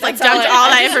now. I've just, like, That's dumped all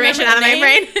that information out of my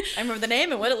brain. I remember the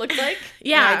name and what it looked like.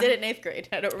 Yeah. And I did it in 8th grade.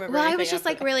 I don't remember Well, I anything was just after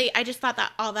like that. really, I just thought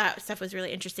that all that stuff was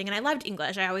really interesting. And I loved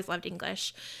English. I always loved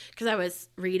English because I was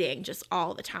reading just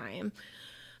all the time.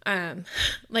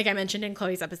 Like I mentioned in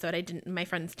Chloe's episode, my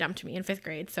friends dumped me in 5th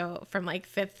grade. So from like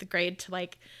 5th grade to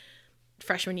like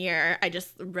freshman year, I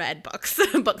just read books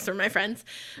from my friends.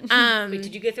 Wait,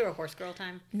 did you go through a horse girl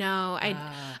time? No,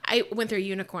 I went through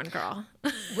Unicorn Girl.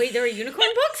 Wait, there were unicorn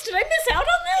books? Did I miss out on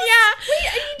this? Yeah. Wait,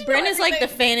 I need to know Bryn is like the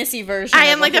everything. fantasy version. I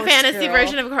of am like a the horse fantasy girl.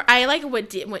 version of I like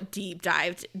went deep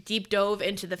dove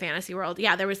into the fantasy world.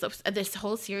 Yeah, there was this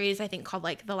whole series I think called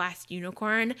like The Last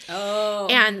Unicorn. Oh.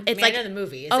 And it's like the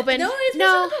movie. Is open- It? No, it's no.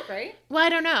 based on the book, right? Well, I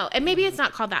don't know. And maybe it's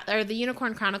not called that. Or the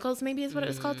Unicorn Chronicles maybe is what it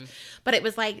was called. But it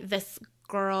was like this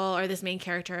girl or this main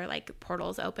character, like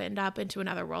portals opened up into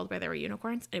another world where there were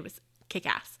unicorns. It was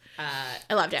kick-ass.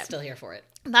 I loved it. Still here for it.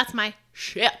 That's my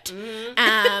shit. So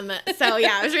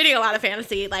yeah, I was reading a lot of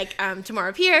fantasy, like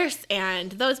Tamora Pierce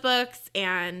and those books,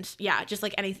 and yeah, just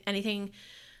like anything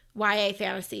YA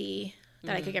fantasy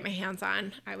that I could get my hands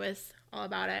on. I was all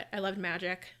about it. I loved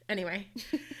magic. Anyway,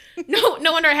 no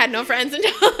wonder I had no friends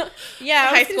until Yeah, I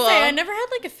high was gonna school. say I never had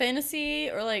like a fantasy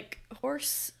or like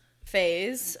horse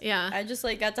phase. Yeah. I just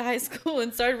like got to high school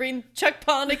and started reading Chuck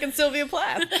Palahniuk and Sylvia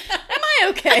Plath. Am I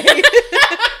okay?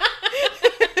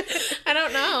 I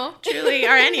don't know, truly,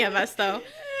 are any of us though.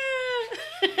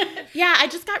 Yeah, I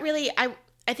just got really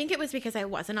I think it was because I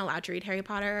wasn't allowed to read Harry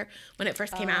Potter when it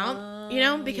first came out,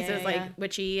 because it was like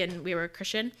witchy and we were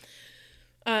Christian.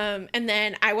 And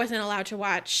then I wasn't allowed to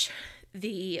watch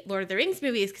the Lord of the Rings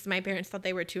movies because my parents thought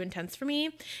they were too intense for me.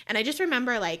 And I just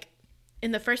remember like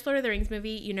in the first Lord of the Rings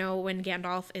movie, when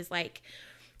Gandalf is like,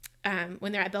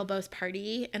 when they're at Bilbo's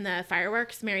party and the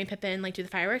fireworks, Merry and Pippin like do the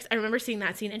fireworks. I remember seeing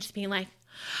that scene and just being like,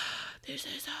 this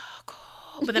is so cool.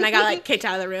 But then I got like kicked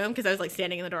out of the room because I was like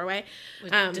standing in the doorway.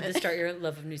 Did this start your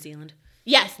love of New Zealand?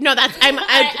 Yes, no, that's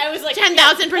I was like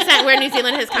 10,000% where New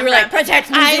Zealand has come You were from. like, protect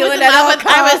New I was Zealand in at love all with.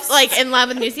 I was costs. like in love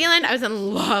with New Zealand. I was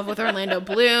in love with Orlando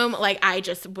Bloom. Like I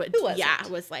just would. wasn't? Yeah,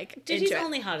 was like Dude, into he's it.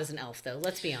 only hot as an elf, though.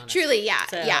 Let's be honest. Truly, yeah,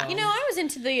 So- yeah. I was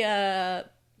into the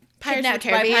Pirates of the Kidnapped by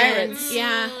Caribbean. Pirates.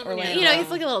 Yeah, Orlando. he's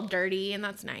like a little dirty, and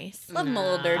that's nice. love them a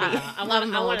little dirty. I Love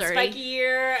him a want little a dirty. spiky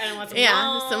ear, and I want some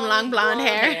Yeah, some long blonde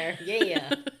hair.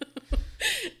 Yeah.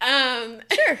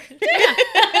 Sure.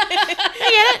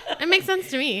 I get it. It makes sense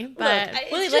to me. But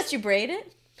Look, Will he let you braid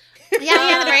it?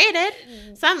 yeah,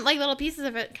 braided. Some like little pieces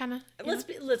of it, kind of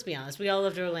Let's be honest. We all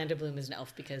loved Orlando Bloom as an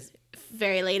elf because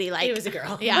very ladylike. he was a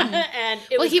girl. Yeah. and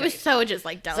it Well, was he great. was so just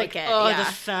like It's like, delicate. oh, yeah. the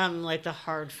femme, like the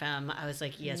hard femme. I was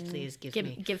like, yes, please give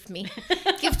me. Give me.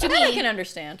 Give to I me. can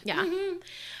understand. Yeah.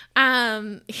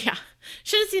 Yeah.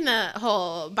 Should have seen the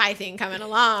whole bi thing coming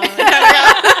along.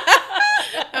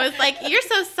 I was like, you're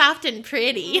so soft and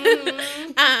pretty.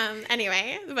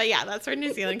 Anyway, but yeah, that's where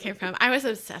New Zealand came from. I was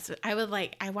obsessed with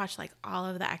I watched like all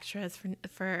of the extras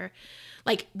for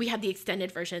like we had the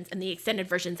extended versions and the extended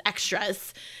versions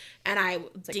extras. And I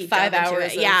deep 5 dove into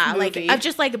hours it. of Yeah, movie. like of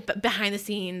just like behind the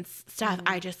scenes stuff.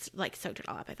 I just like soaked it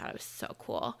all up. I thought it was so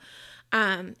cool.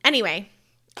 Anyway,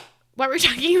 what were we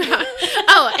talking about?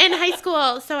 Oh, in high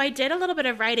school. So I did a little bit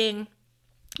of writing.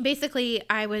 Basically,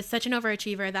 I was such an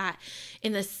overachiever that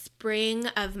in the spring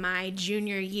of my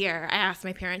junior year, I asked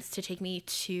my parents to take me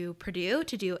to Purdue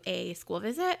to do a school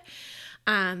visit.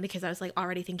 because I was like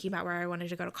already thinking about where I wanted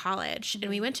to go to college. And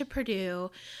we went to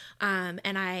Purdue, and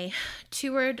I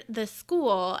toured the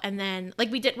school, and then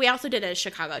like we also did a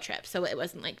Chicago trip, so it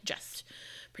wasn't like just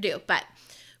Purdue, but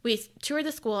we toured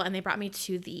the school, and they brought me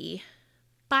to the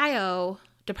bio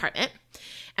department,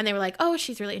 and they were like, oh,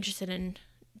 she's really interested in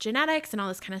genetics and all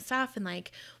this kind of stuff, and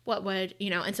like what would,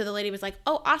 and so the lady was like,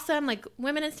 oh, awesome, like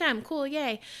women in STEM, cool,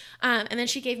 yay. And then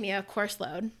she gave me a course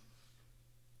load,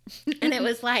 and it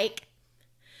was like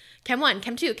Chem 1,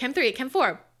 Chem 2, Chem 3, Chem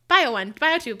 4, Bio 1,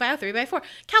 Bio 2, Bio 3, Bio 4,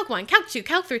 Calc 1, Calc 2,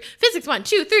 Calc 3, Physics 1,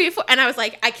 2, 3, 4. And I was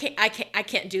like, I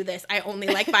can't do this. I only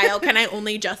like bio. Can I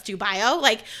only just do bio?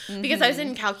 Like, because I was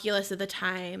in calculus at the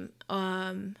time.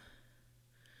 And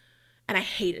I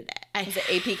hated it. Was it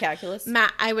AP calculus?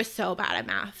 I was so bad at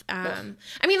math. I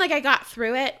mean, like I got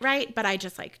through it, right? But I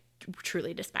just like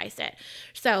truly despised it.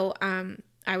 So,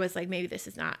 I was like, maybe this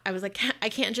is not, I was like, I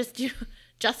can't just do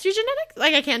genetics.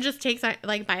 Like I can't just take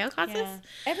like bio classes. Yeah.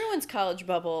 Everyone's college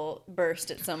bubble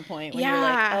burst at some point when you're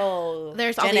like, oh,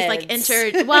 there's all these like and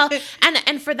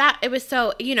for that it was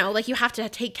so, like you have to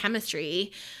take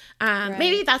chemistry. Right.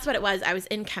 Maybe that's what it was. I was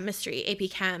in chemistry,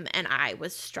 AP Chem, and I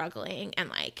was struggling, and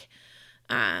like,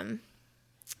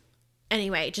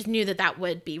 anyway, just knew that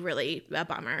would be really a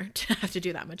bummer to have to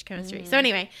do that much chemistry. So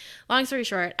anyway, long story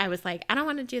short, I was like, I don't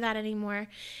want to do that anymore.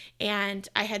 And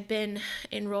I had been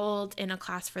enrolled in a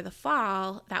class for the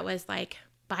fall that was like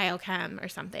biochem or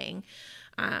something.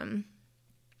 And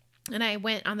I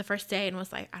went on the first day and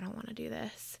was like, I don't want to do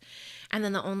this. And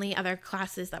then the only other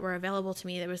classes that were available to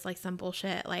me, there was like some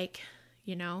bullshit, like,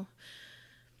 I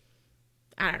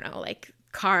don't know, like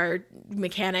car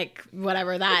mechanic,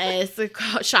 whatever that is,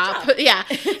 shop. Yeah.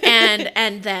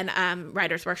 And then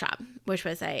writer's workshop, which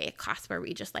was a class where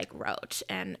we just like wrote.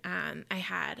 And I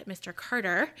had Mr.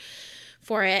 Carter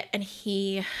for it, and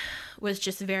he was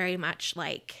just very much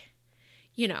like,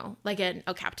 like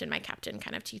my captain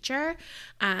kind of teacher,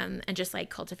 and just like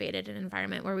cultivated an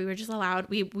environment where we were just allowed,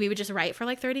 we would just write for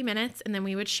like 30 minutes, and then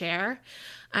we would share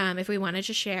if we wanted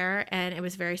to share, and it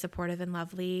was very supportive and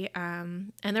lovely.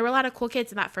 And there were a lot of cool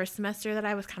kids in that first semester that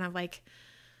I was kind of like,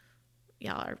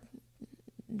 y'all are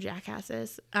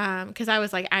jackasses, because I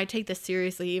was like, I take this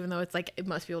seriously, even though it's like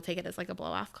most people take it as like a blow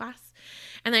off class.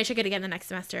 And then I took it again the next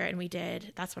semester, and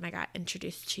that's when I got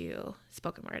introduced to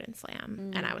spoken word and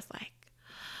slam. And I was like,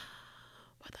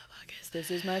 what the fuck is this?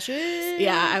 Is my shit.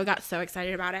 Yeah, I got so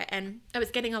excited about it, and I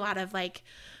was getting a lot of like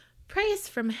praise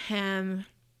from him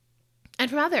and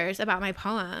from others about my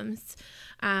poems.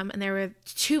 And there were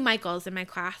 2 Michaels in my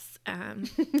class.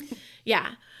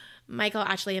 Yeah, Michael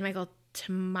Ashley and Michael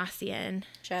Tomasian.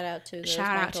 Shout out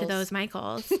to those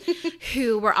Michaels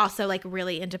who were also like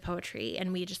really into poetry,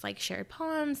 and we just like shared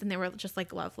poems, and they were just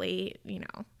like lovely,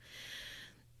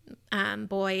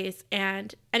 boys.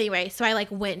 And anyway, so I like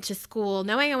went to school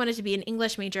knowing I wanted to be an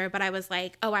English major, but I was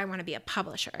like, oh, I want to be a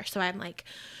publisher. So I'm like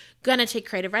gonna take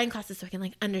creative writing classes so I can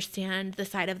like understand the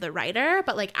side of the writer,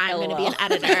 but like I'm gonna be an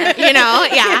editor,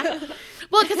 Yeah.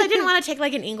 Well, because I didn't want to take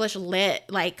like an English lit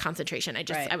like concentration.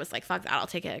 I was like, fuck that, I'll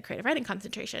take a creative writing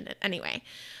concentration anyway.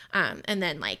 And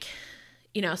then like,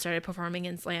 started performing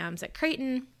in slams at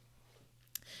Creighton.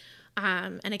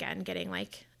 And again, getting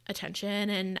like attention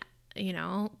and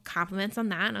compliments on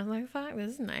that, and I was like, fuck,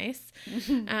 this is nice.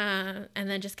 And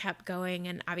then just kept going,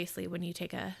 and obviously when you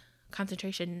take a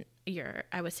concentration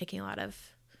I was taking a lot of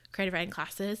creative writing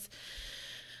classes,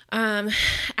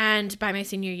 and by my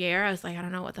senior year I was like, I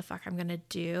don't know what the fuck I'm gonna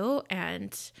do.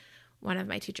 And one of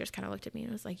my teachers kind of looked at me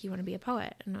and was like, you want to be a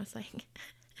poet? And I was like,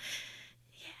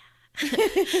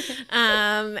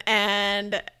 yeah.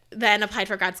 And then applied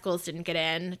for grad schools, didn't get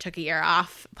in, took a year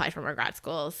off, applied for more grad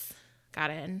schools,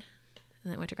 got in,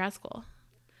 and then went to grad school.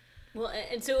 Well,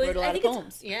 and so wrote a lot of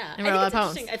poems. Yeah, I wrote a lot of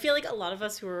poems. Interesting. I feel like a lot of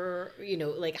us who were,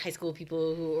 like high school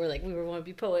people who were like, we want to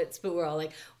be poets, but we're all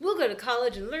like, we'll go to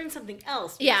college and learn something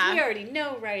else. Because we already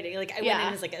know writing. Like I went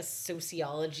in as like a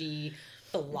sociology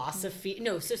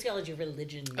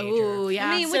religion major. Oh, yeah.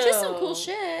 I mean, which is some cool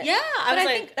shit. Yeah. But I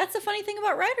think that's the funny thing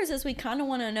about writers is we kind of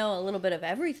want to know a little bit of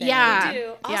everything. Yeah. We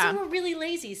do. Also, Yeah. we're really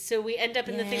lazy, so we end up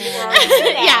in the thing that we're already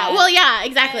good at. Yeah, well, yeah,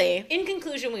 exactly. And in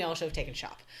conclusion, we all should have taken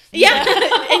shop. Yeah.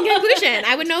 In conclusion,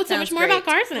 I would know so Sounds much more great. about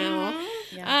cars now.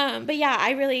 Yeah. But yeah,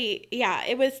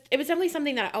 it was definitely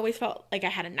something that I always felt like I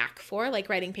had a knack for. Like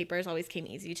writing papers always came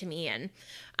easy to me, and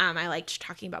I liked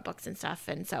talking about books and stuff.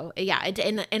 And so yeah,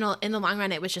 in the long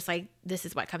run, it was just like, this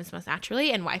is what comes most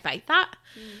naturally, and why fight that?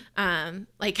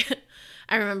 Like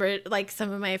I remember like some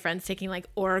of my friends taking like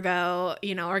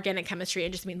organic chemistry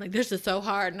and just being like, this is so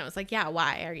hard. And I was like, yeah,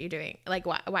 why are you doing like,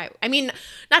 why? I mean,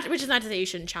 which is not to say you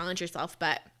shouldn't challenge yourself,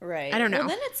 but right. I don't know.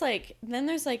 Well, then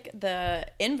there's like the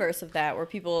inverse of that where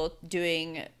people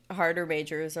doing harder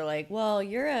majors are like, well,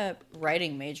 you're a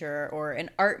writing major or an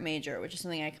art major, which is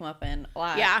something I come up in a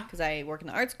lot. Yeah. Because I work in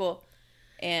the art school.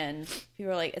 And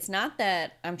people are like, it's not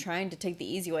that I'm trying to take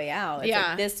the easy way out. It's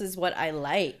like, this is what I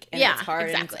like. And it's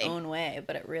hard in its own way.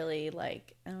 But it really,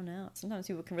 like, I don't know. Sometimes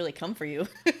people can really come for you.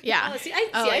 Yeah. I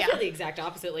feel the exact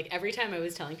opposite. Like, every time I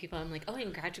was telling people, I'm like, oh, I'm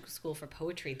in graduate school for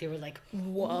poetry. They were like,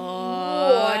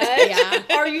 what? Yeah.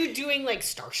 Are you doing, like,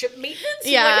 starship maintenance?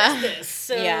 Yeah. What is this?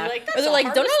 So, like, that's or they're the like,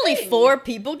 don't hardest only thing. 4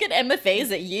 people get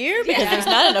MFAs a year? Because there's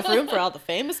not enough room for all the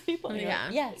famous people. And you're Yeah.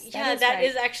 like, yes, That right.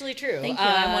 is actually true. Thank you.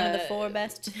 I'm one of the 4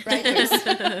 best writers.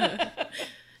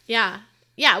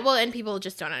 Yeah, well, and people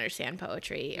just don't understand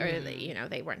poetry, or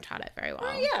they weren't taught it very well.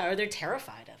 Or they're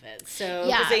terrified of it. So,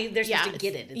 Yeah. because they're supposed to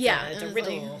get it. It's a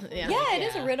riddle. Yeah, it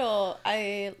is a riddle.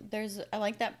 I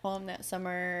like that poem that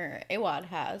Summer Awad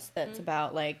has that's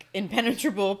about like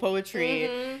impenetrable poetry.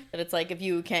 That it's like if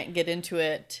you can't get into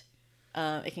it,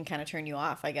 it can kind of turn you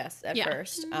off, I guess, at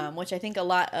first. Which I think a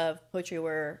lot of poetry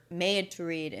we're made to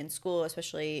read in school,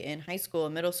 especially in high school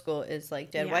and middle school, is like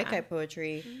dead white guy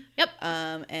poetry. Yep.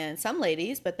 And some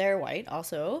ladies, but they're white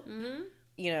also.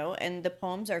 And the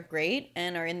poems are great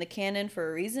and are in the canon for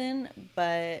a reason,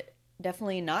 but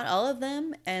definitely not all of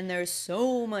them. And there's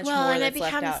so much more and that's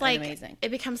left out like and amazing.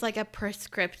 it becomes like a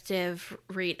prescriptive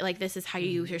read. Like, this is how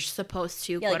you're supposed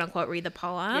to quote unquote read the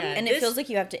poem. Yeah. And it feels like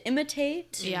you have to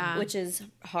imitate, Yeah. which is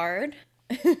hard.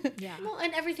 Yeah. Well,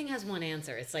 and everything has one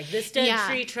answer. It's like this dead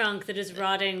tree trunk that is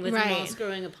rotting with moss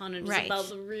growing upon it is about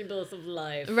the rebirth of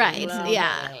life. Right. Blah,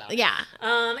 Yeah. blah,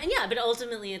 blah. Yeah. But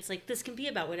ultimately it's like this can be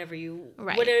about whatever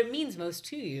Right. whatever it means most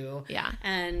to you. Yeah.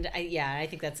 And I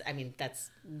think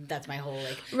that's my whole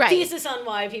Right. thesis on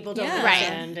why people don't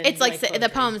understand. Right. It's like the poetry.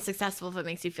 poem is successful if it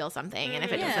makes you feel something, and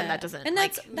if it doesn't, that doesn't. And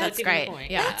like, that's that's even the great.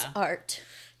 point. Yeah. That's art.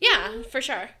 Yeah, for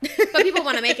sure. But people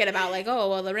want to make it about like, oh,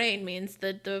 well, the rain means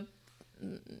that the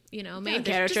main there's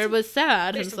character just- was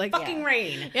sad. There's It's some like fucking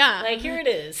rain. Yeah. Like here it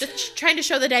is. just trying to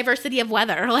show the diversity of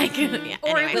weather, like, Or anyway.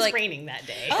 it was like- raining that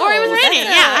day. Or it was raining.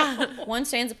 Yeah. One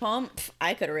stanza poem.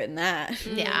 I could have written that.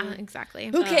 Yeah, exactly.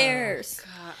 Who cares?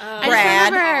 I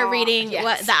Brad. just remember reading yes.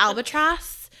 what the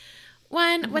albatross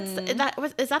one. What's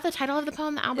is that the title of the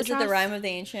poem? The Is albatross. it the Rhyme of the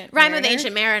Ancient Rhyme of the Mariner?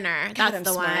 Ancient Mariner. That's I'm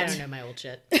the smart. I one. don't know my old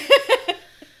shit.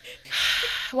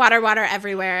 Water, water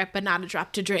everywhere, but not a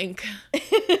drop to drink.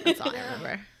 That's all I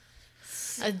remember.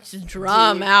 It's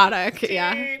dramatic.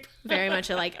 Yeah. Deep. Very much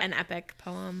like an epic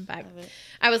poem. But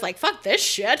I was like, fuck this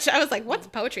shit. I was like, what's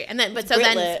poetry? And then,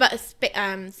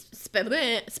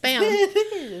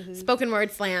 spam, spoken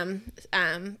word slam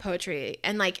poetry.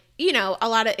 And like, a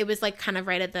lot of, it was like kind of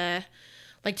right at the,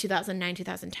 like 2009,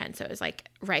 2010. So it was like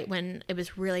right when it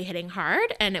was really hitting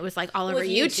hard, and it was like all over With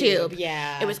YouTube.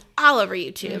 yeah. It was all over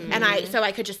YouTube. And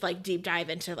I could just like deep dive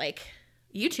into like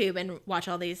YouTube and watch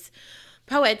all these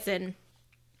poets, and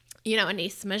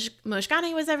Anis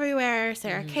Mojgani was everywhere,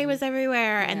 Sarah Kay was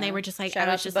everywhere, and they were just like, Shout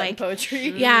I out was to just Button like, poetry.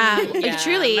 yeah, Yeah,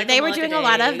 truly, Michael they were doing a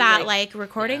lot of Mullicaday, that like,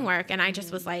 recording work, and I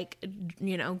just was like,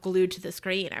 glued to the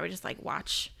screen. I would just like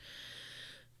watch,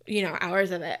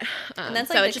 hours of it. And that's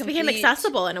so like it the just became complete-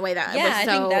 accessible in a way that Yeah, was I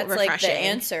so think that's refreshing. like the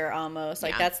answer almost.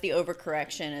 Like Yeah. that's the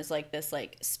overcorrection is like this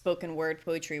like spoken word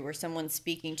poetry where someone's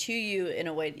speaking to you in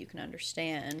a way that you can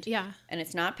understand. Yeah. And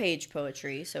it's not page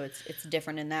poetry, so it's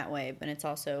different in that way, but it's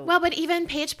also Well, but even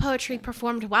page poetry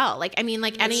performed well. Like, I mean,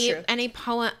 like true. any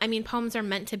poem. I mean, poems are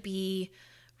meant to be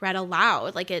read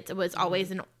aloud. Like it was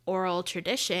always an oral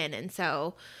tradition, and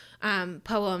so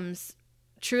poems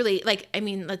truly, like, I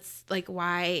mean, that's like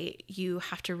why you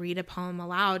have to read a poem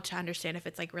aloud to understand if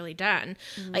it's like really done.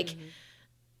 Like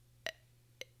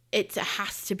it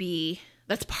has to be.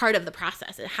 That's part of the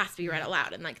process. It has to be read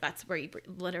aloud, and like that's where you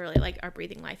literally like are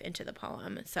breathing life into the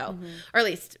poem. So, or at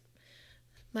least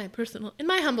in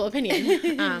my humble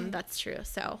opinion, that's true.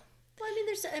 So. Well, I mean,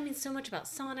 there's so much about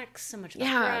sonics, so much about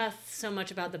Yeah. breath, so much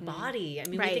about the body. I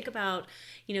mean, Right. we think about,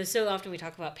 so often we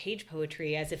talk about page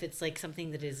poetry as if it's like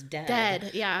something that is dead. Dead,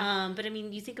 yeah. But I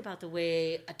mean, you think about the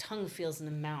way a tongue feels in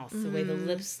the mouth, the way the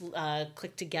lips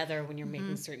click together when you're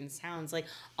making certain sounds. Like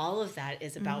all of that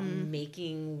is about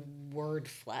making word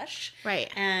flesh.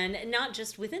 Right. And not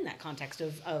just within that context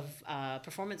of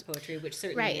performance poetry, which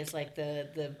certainly Right. is like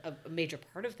a major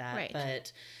part of that. Right.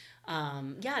 But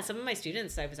some of my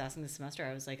students I was asking this semester,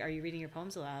 I was like, are you reading your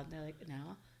poems aloud? And they're like, no.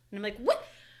 And I'm like, what?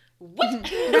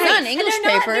 what? It's on English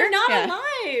paper. They're not Yeah.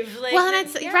 alive. Like, Well, and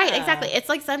it's yeah. right, exactly. It's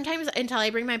like sometimes until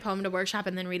I bring my poem to workshop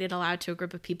and then read it aloud to a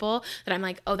group of people that I'm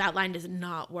like, oh, that line does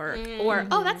not work, or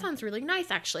oh, that sounds really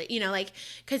nice, actually. You know, like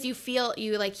because you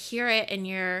like hear it and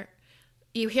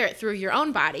you hear it through your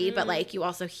own body, but like you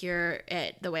also hear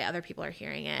it the way other people are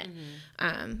hearing it.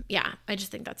 Yeah, I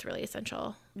just think that's really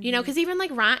essential. You know, because even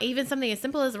like rhyme, even something as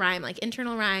simple as rhyme, like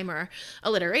internal rhyme or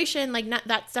alliteration, like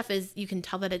that stuff is, you can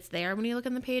tell that it's there when you look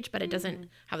on the page, but it doesn't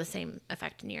have the same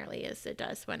effect nearly as it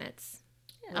does when it's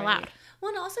aloud. Well,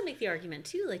 and also make the argument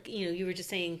too, like, you know, you were just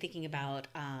saying, thinking about,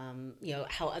 you know,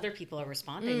 how other people are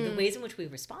responding. The ways in which we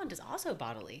respond is also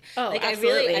bodily. Oh, like,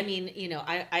 absolutely. I mean, you know,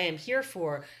 I am here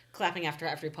for clapping after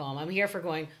every poem. I'm here for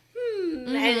going,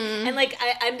 and like,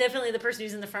 I'm definitely the person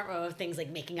who's in the front row of things, like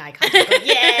making eye contact, going,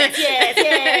 yes, yes,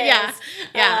 yes.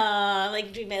 Yeah.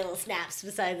 Like doing my little snaps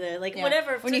beside the, like,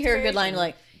 whatever. When you hear a good line,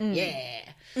 like, yeah.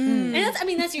 And that's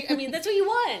what you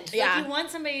want. Yeah. Like, you want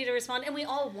somebody to respond, and we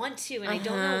all want to, and I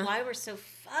don't know why we're so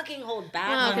fucking hold back.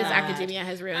 Well, on because that. academia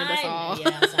has ruined us all.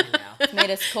 Yes, I know. it's made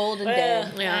us cold and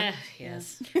dead. Yeah.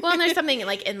 Yes. Well, and there's something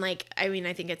like in like, I mean,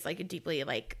 I think it's like a deeply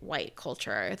like white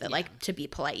culture that like to be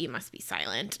polite you must be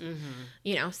silent,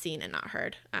 you know, seen and not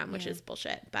heard, which is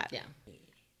bullshit. But Yeah.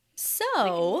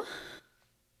 So,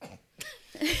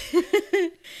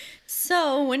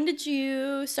 so when did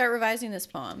you start revising this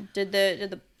poem? Did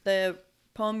the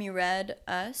poem you read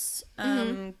us,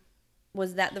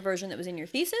 was that the version that was in your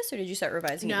thesis, or did you start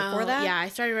revising it before that? Yeah, I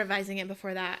started revising it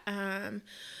before that.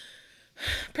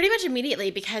 Pretty much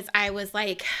immediately, because I was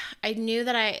like, I knew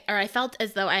that I felt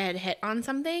as though I had hit on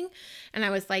something, and I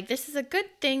was like, this is a good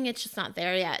thing, it's just not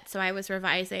there yet. So I was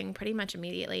revising pretty much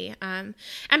immediately. And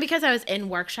because I was in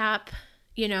workshop,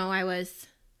 you know,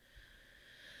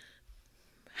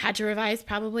 had to revise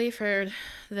probably for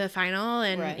the final,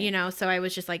 and Right. you know, so I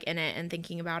was just like in it and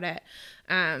thinking about it.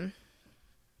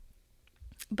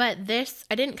 But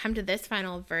I didn't come to this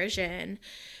final version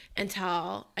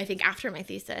until I think after my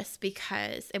thesis,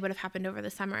 because it would have happened over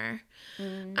the summer.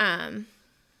 When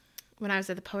I was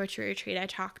at the poetry retreat,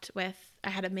 I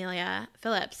had Amelia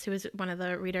Phillips, who was one of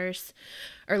the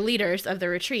leaders of the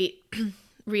retreat,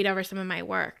 read over some of my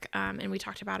work. And we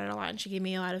talked about it a lot, and she gave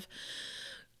me a lot of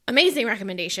amazing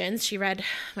recommendations. She read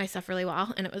my stuff really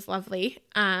well, and it was lovely.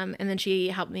 And then she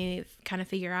helped me kind of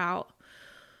figure out,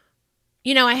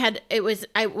 you know, I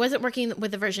wasn't working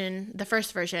with the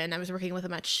first version. I was working with a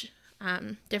much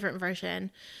different version,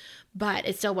 but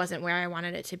it still wasn't where I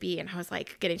wanted it to be. And I was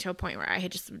like getting to a point where I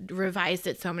had just revised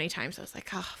it so many times. I was like,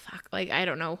 oh, fuck. Like, I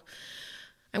don't know.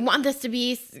 I want this to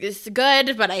be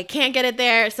good, but I can't get it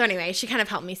there. So anyway, she kind of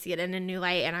helped me see it in a new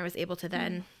light, and I was able to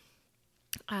then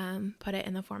put it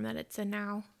in the form that it's in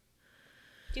now.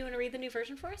 Do you want to read the new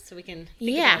version for us so we can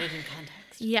think Yeah. about it in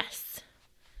context? Yes.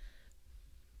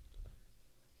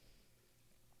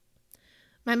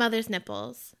 My mother's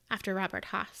nipples, after Robert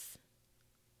Haas.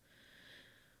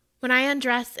 When I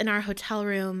undress in our hotel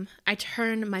room, I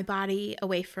turn my body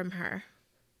away from her.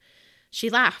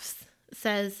 She laughs,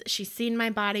 says she's seen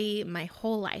my body my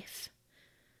whole life.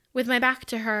 With my back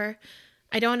to her,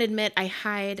 I don't admit I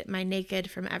hide my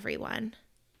naked from everyone.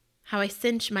 How I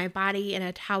cinch my body in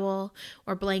a towel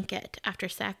or blanket after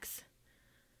sex.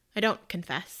 I don't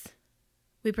confess.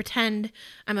 We pretend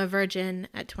I'm a virgin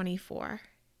at 24.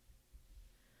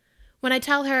 When I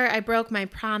tell her I broke my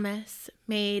promise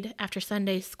made after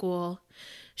Sunday school,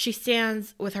 she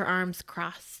stands with her arms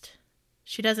crossed.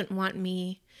 She doesn't want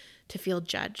me to feel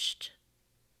judged.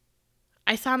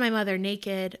 I saw my mother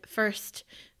naked first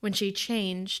when she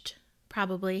changed,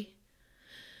 probably.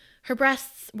 Her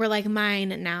breasts were like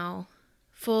mine now,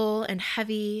 full and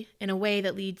heavy in a way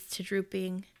that leads to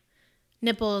drooping.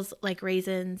 Nipples like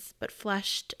raisins, but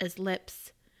flushed as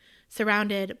lips,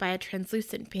 surrounded by a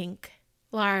translucent pink,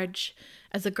 large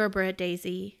as a Gerbera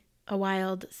daisy, a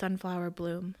wild sunflower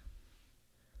bloom.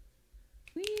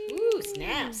 Ooh,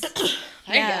 snaps.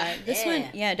 Yeah, this one,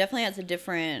 definitely has a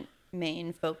different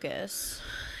main focus.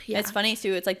 Yeah. It's funny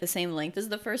too. It's like the same length as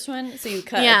the first one, so you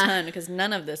cut Yeah. a ton because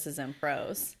none of this is in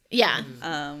prose. Yeah.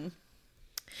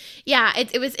 Yeah,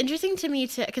 it was interesting to me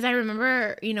because I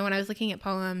remember, you know, when I was looking at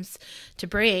poems to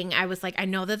bring, I was like, I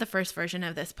know that the first version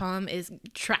of this poem is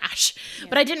trash,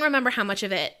 but I didn't remember how much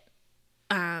of it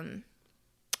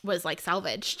was like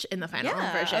salvaged in the final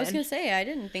version. I was gonna say I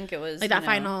didn't think it was like that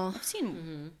final. I've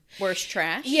seen worse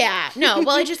trash. Yeah, no.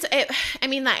 Well,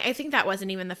 I think that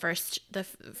wasn't even the first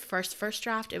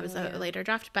draft. It was a later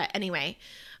draft, but anyway,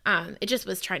 it just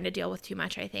was trying to deal with too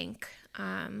much, I think.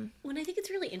 Well, I think it's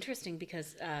really interesting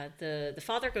because the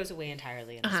father goes away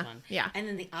entirely in this one. Yeah. And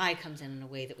then the I comes in a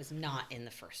way that was not in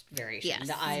the first variation. Yes.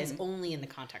 The I is only in the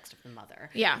context of the mother.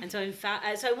 Yeah. And so in fact,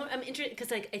 I'm interested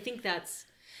because like I think that's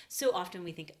so often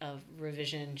we think of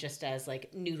revision just as like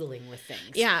noodling with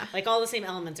things. Yeah. Like all the same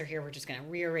elements are here. We're just going to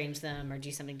rearrange them or do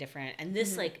something different. And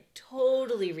this like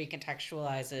totally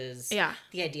recontextualizes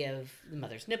the idea of the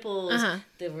mother's nipples,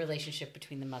 the relationship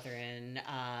between the mother and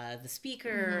the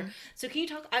speaker. So can you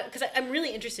talk, because I'm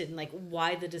really interested in like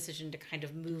why the decision to kind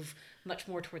of move much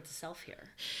more towards the self here.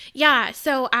 Yeah.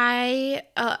 So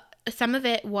some of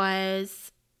it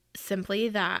was simply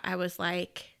that I was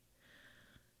like,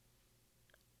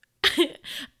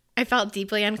 I felt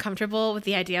deeply uncomfortable with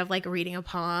the idea of like reading a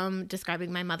poem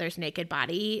describing my mother's naked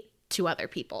body to other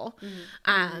people.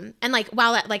 And like,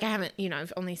 while I haven't,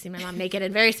 I've only seen my mom naked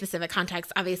in very specific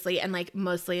contexts, obviously, and like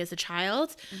mostly as a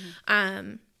child.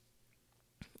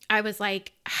 I was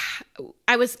like,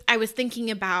 I was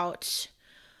thinking about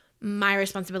my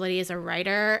responsibility as a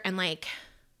writer and like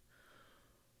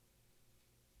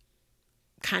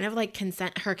kind of like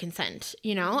her consent,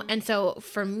 And so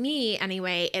for me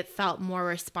anyway, it felt more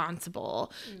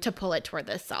responsible to pull it toward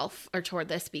the self or toward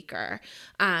the speaker,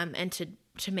 and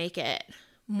to make it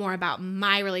more about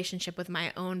my relationship with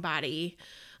my own body,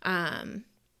 in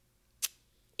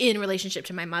relationship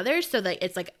to my mother, so that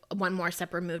it's like one more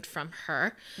step removed from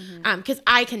her. Because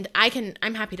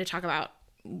I'm happy to talk about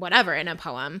whatever in a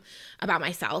poem about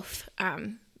myself,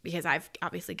 because I've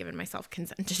obviously given myself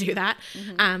consent to do that.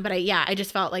 But I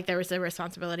just felt like there was a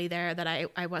responsibility there that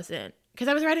I wasn't, because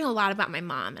I was writing a lot about my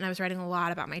mom and I was writing a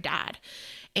lot about my dad.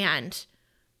 And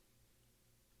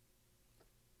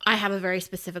I have a very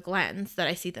specific lens that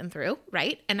I see them through,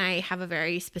 right? And I have a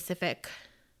very specific,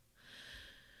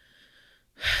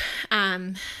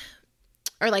 and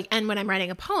when I'm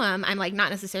writing a poem, I'm like not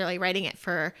necessarily writing it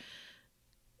for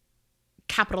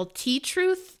capital T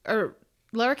truth or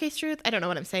lowercase truth. I don't know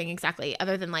what I'm saying exactly,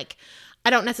 other than like,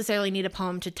 I don't necessarily need a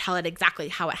poem to tell it exactly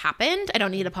how it happened. I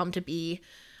don't need a poem to be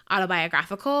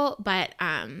autobiographical, but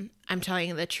I'm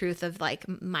telling the truth of like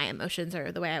my emotions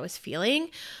or the way I was feeling.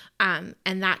 And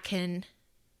that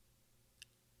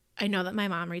I know that my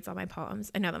mom reads all my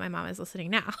poems. I know that my mom is listening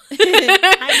now.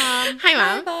 Hi, Mom.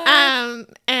 Hi, Mom.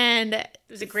 And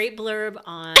there's a great blurb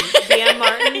on B.M.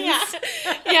 Martin's.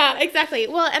 Yeah, exactly.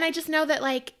 Well, and I just know that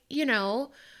like,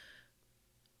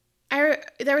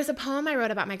 there was a poem I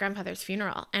wrote about my grandfather's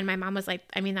funeral, and my mom was like,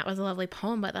 I mean, that was a lovely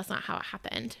poem, but that's not how it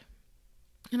happened.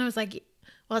 And I was like,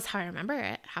 well, that's how I remember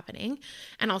it happening.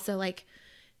 And also like,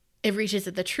 it reaches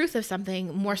at the truth of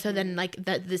something more so than like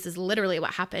that this is literally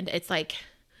what happened. It's like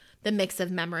the mix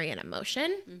of memory and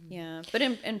emotion. Yeah. But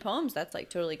in poems, that's like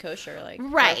totally kosher, like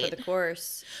right. par for the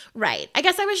course. Right. I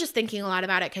guess I was just thinking a lot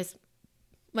about it because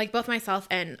like both myself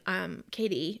and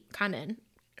Katie Condon,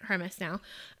 Hermes now,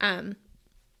 and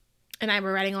I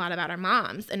were writing a lot about our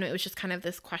moms, and it was just kind of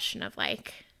this question of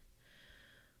like,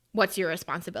 what's your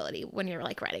responsibility when you're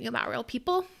like writing about real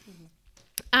people?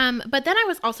 But then I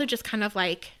was also just kind of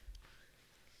like,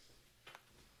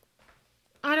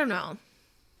 I don't know.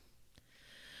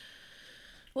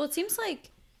 Well, it seems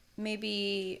like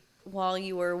maybe while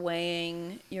you were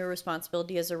weighing your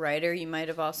responsibility as a writer, you might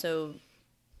have also,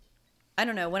 I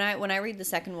don't know, when I read the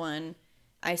second one,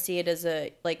 I see it as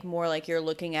more like you're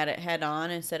looking at it head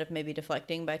on instead of maybe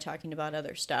deflecting by talking about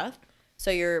other stuff.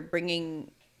 So you're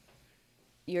bringing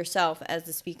yourself as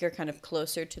the speaker kind of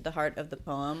closer to the heart of the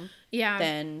poem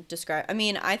than describe. I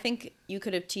mean, I think you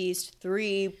could have teased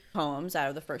 3 poems out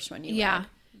of the first one you read.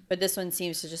 But this one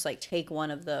seems to just like take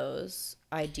one of those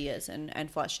ideas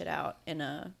and flesh it out in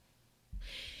a...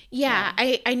 Yeah,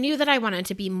 I knew that I wanted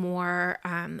to be more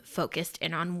focused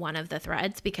in on one of the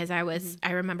threads because I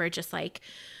remember just like,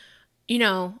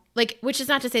 like, which is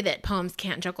not to say that poems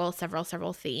can't juggle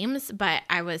several themes, but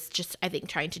I was just, I think,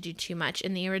 trying to do too much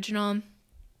in the original,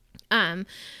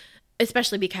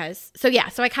 especially because, so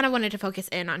I kind of wanted to focus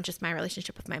in on just my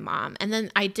relationship with my mom. And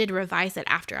then I did revise it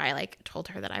after I like told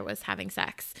her that I was having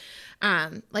sex.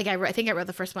 I think I wrote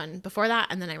the first one before that,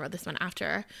 and then I wrote this one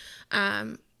after.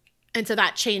 And so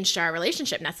that changed our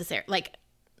relationship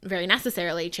very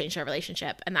necessarily changed our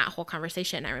relationship. And that whole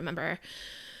conversation, I remember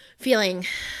feeling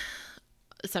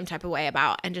some type of way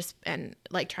about and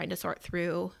like trying to sort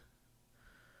through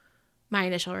my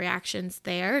initial reactions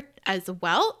there as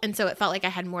well. And so it felt like I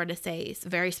had more to say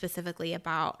very specifically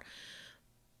about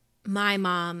my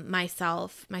mom,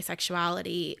 myself, my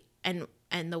sexuality, and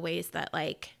the ways that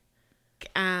like,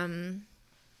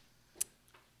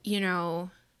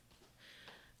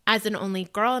 as an only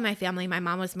girl in my family, my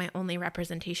mom was my only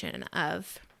representation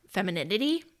of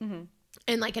femininity.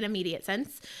 in like an immediate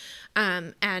sense.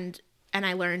 And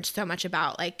I learned so much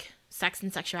about like sex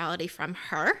and sexuality from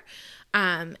her.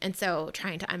 And so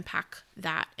trying to unpack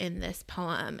that in this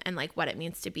poem and like what it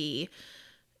means to be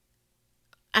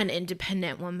an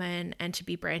independent woman and to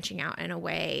be branching out in a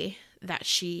way that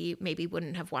she maybe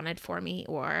wouldn't have wanted for me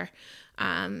or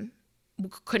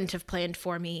couldn't have planned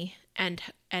for me and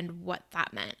what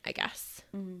that meant, I guess.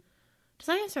 Mm-hmm. Does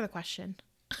that answer the question?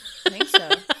 I think so.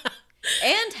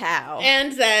 And how?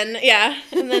 And then, yeah,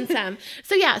 and then some.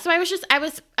 So yeah, so I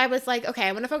was like, okay,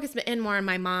 I want to focus in more on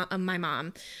my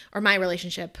mom or my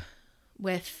relationship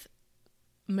with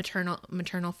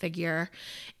maternal figure,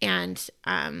 and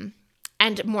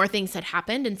more things had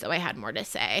happened, and so I had more to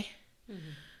say.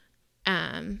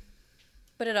 Mm-hmm.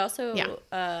 But it also,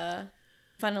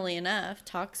 funnily enough,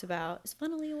 talks about, is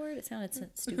funnily a word? It sounded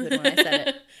stupid when I said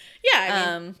it.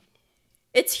 Yeah, I mean,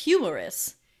 it's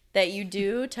humorous that you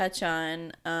do touch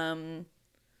on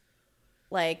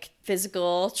like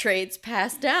physical traits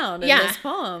passed down in this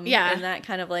poem. Yeah. And that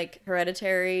kind of like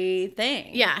hereditary thing.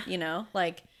 Yeah. You know,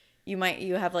 like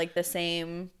you have like the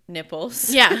same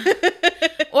nipples. Yeah.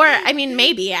 Or I mean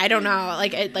maybe, I don't know.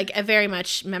 Like a very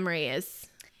much memory is.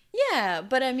 Yeah,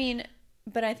 but I mean,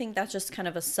 I think that's just kind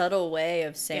of a subtle way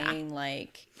of saying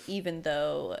like, even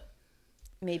though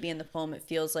maybe in the poem it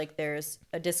feels like there's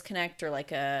a disconnect or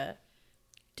like a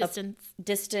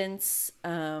distance.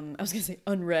 I was gonna say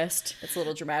unrest. It's a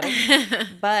little dramatic,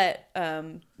 but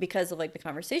because of like the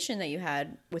conversation that you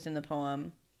had within the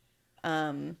poem,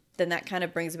 then that kind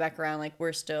of brings it back around. Like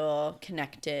we're still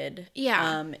connected.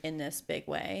 Yeah. In this big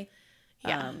way.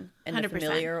 Yeah. In 100%.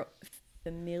 the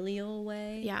familial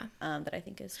way. Yeah. That I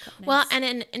think is quite nice. Well, and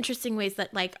in interesting ways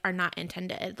that like are not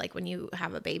intended. Like when you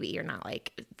have a baby, you're not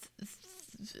like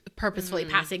purposefully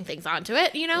passing things on to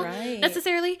it, you know,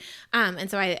 necessarily.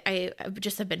 And so I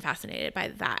just have been fascinated by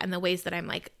that and the ways I'm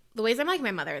like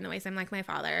my mother and the ways I'm like my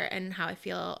father and how I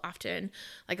feel often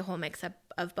like a whole mix up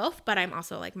of both, but I'm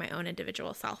also like my own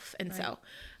individual self. And so,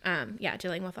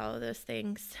 dealing with all of those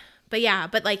things. But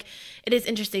like it is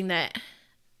interesting that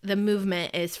the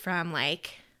movement is from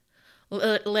like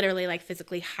literally like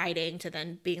physically hiding to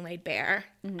then being laid bare.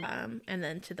 Mm-hmm. And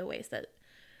then to the ways that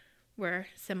were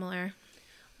similar.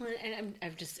 Well, and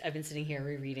I've been sitting here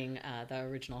rereading the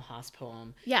original Haas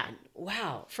poem. Yeah. And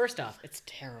wow. First off, it's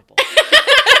terrible.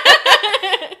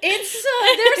 It's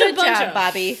there's a bunch job, of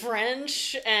Bobby.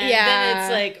 French, and then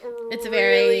it's like it's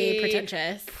really very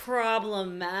pretentious,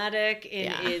 problematic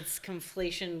in its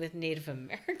conflation with Native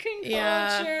American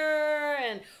culture,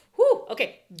 and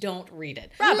okay, don't read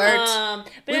it, Robert.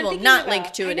 But we will not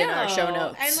link to it in our show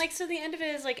notes. And like, so the end of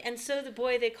it is like, and so the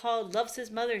boy they called loves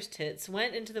his mother's tits,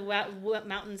 went into the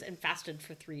mountains and fasted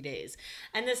for 3 days.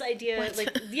 And this idea,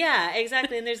 yeah,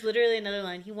 exactly. And there's literally another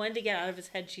line. He wanted to get out of his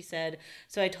head, she said.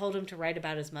 So I told him to write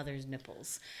about his mother's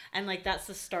nipples. And like, that's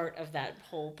the start of that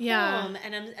whole poem. Yeah.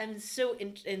 And I'm so,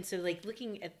 and so like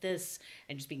looking at this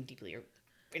and just being deeply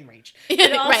enraged,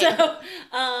 but also,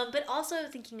 but also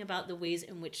thinking about the ways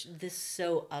in which this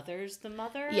so others the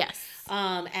mother,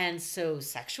 and so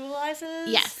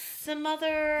sexualizes, the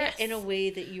mother in a way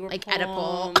that your like poem,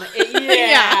 Oedipal,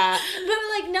 but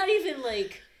like not even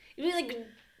like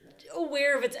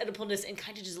aware of its Oedipalness and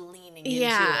kind of just leaning into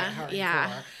it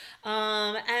hardcore.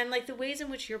 And like the ways in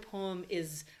which your poem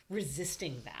is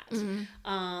resisting that. Mm-hmm.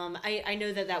 I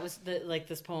know that was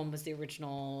this poem was the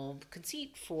original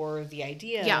conceit for the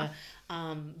idea. Yeah.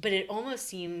 But it almost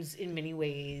seems in many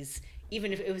ways,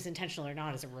 even if it was intentional or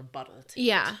not, as a rebuttal to it.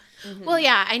 Yeah. Mm-hmm. Well,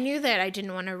 yeah, I knew that I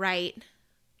didn't want to write.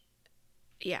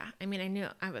 Yeah, I mean, I knew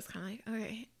I was kind of like,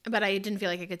 okay. But I didn't feel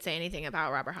like I could say anything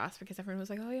about Robert Haas because everyone was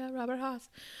like, oh yeah, Robert Haas.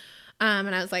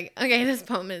 And I was like, okay, this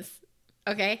poem is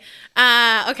okay.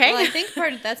 Okay. Well, I think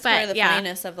that's part of the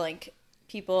funniness of like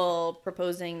people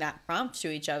proposing that prompt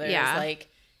to each other. Yeah. Is like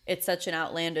it's such an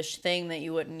outlandish thing that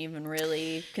you wouldn't even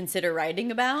really consider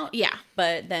writing about. Yeah.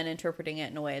 But then interpreting it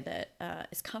in a way that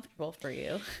is comfortable for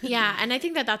you. Yeah, and I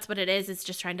think that's what it is. It's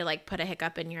just trying to like put a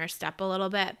hiccup in your step a little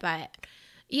bit. But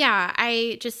yeah,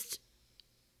 I just,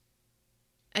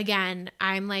 again,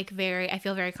 I'm like I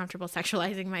feel very comfortable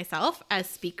sexualizing myself as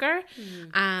speaker.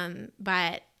 Mm.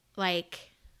 But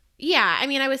like, yeah, I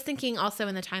mean, I was thinking also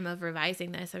in the time of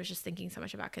revising this, I was just thinking so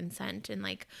much about consent and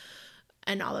like,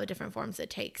 and all the different forms it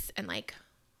takes. And like,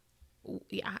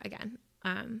 yeah, again,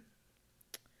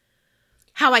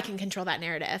 how I can control that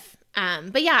narrative.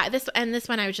 But yeah, this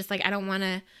one, I was just like, I don't want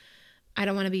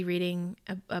to be reading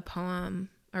a poem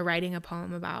or writing a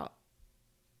poem about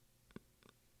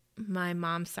my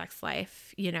mom's sex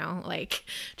life, you know, like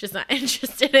just not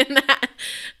interested in that.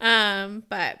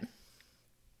 But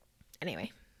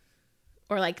anyway,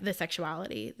 or like the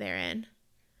sexuality therein.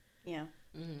 Yeah.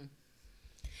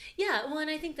 Yeah, well, and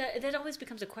I think that always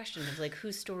becomes a question of like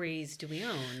whose stories do we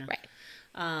own, Right.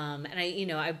 And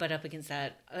I butt up against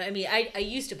that. I mean, I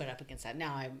used to butt up against that.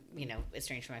 Now I'm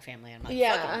estranged from my family. And I'm like,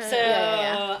 Yeah, fuck 'em.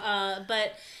 So,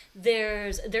 but there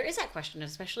is that question,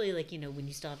 especially like when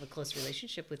you still have a close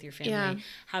relationship with your family. Yeah.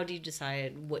 How do you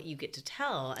decide what you get to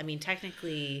tell? I mean,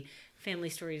 technically, family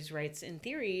stories rights in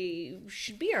theory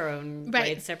should be our own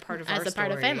Right. rights. They're part of our As a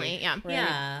part of story. family, yeah.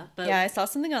 Yeah, but Yeah, I saw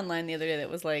something online the other day that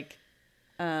was like,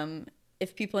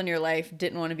 if people in your life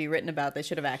didn't want to be written about, they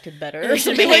should have acted better. They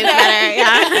should behave better.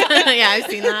 Yeah. Yeah, I've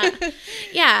seen that.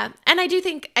 Yeah. And I do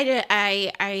think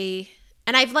I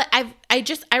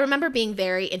remember being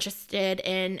very interested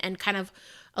in and kind of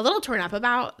a little torn up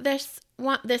about this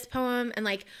poem and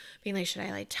like being like, should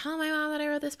I like tell my mom that I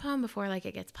wrote this poem before like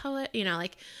it gets published?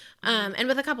 And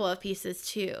with a couple of pieces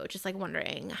too, just like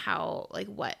wondering how like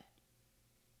what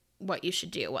you should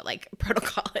do, what like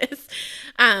protocol is.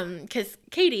 Because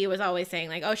Katie was always saying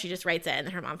like, oh, she just writes it and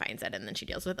then her mom finds it and then she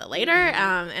deals with it later.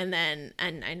 And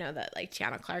I know that like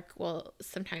Tiana Clark will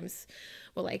sometimes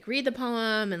like read the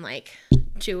poem and like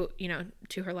to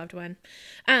her loved one.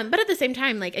 But at the same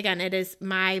time, like, again, it is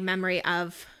my memory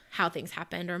of how things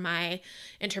happened or my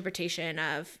interpretation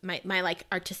of my like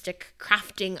artistic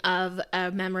crafting of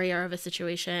a memory or of a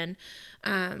situation.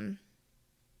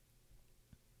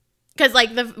 Because like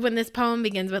when this poem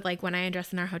begins with like, when I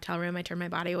undressed in our hotel room, I turned my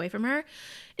body away from her,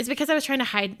 it's because I was trying to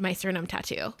hide my sternum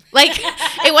tattoo. Like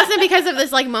it wasn't because of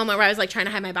this like moment where I was like trying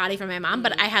to hide my body from my mom,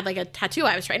 but I had like a tattoo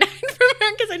I was trying to hide from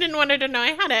her because I didn't want her to know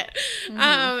I had it.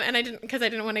 And I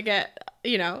didn't want to get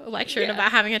lectured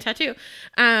about having a tattoo.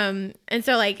 And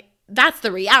so like that's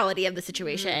the reality of the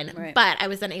situation. Right. But I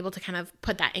was then able to kind of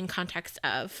put that in context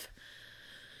of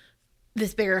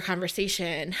this bigger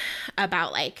conversation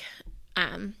about like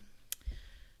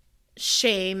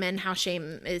shame and how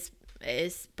shame is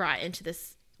brought into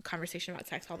this conversation about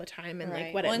sex all the time and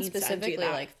like what it means specifically to do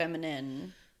that. like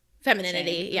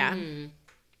femininity. Yeah,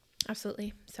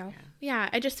 absolutely. So yeah,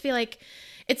 I just feel like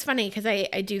it's funny because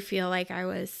I do feel like I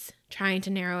was trying to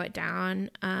narrow it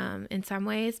down in some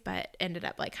ways, but ended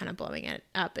up like kind of blowing it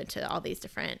up into all these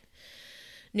different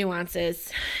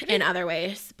nuances in other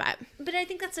ways. But I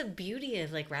think that's a beauty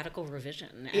of like radical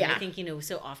revision. And I think,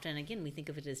 so often, again, we think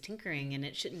of it as tinkering and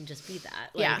it shouldn't just be that.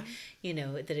 Like,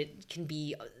 that it can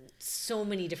be so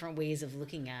many different ways of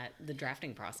looking at the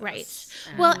drafting process.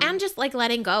 Right. Well, and just like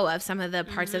letting go of some of the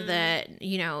parts of the,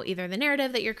 either the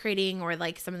narrative that you're creating or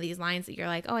like some of these lines that you're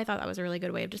like, oh, I thought that was a really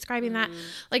good way of describing that.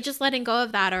 Like just letting go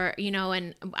of that or,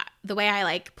 and the way I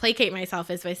like placate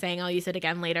myself is by saying I'll use it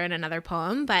again later in another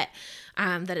poem, but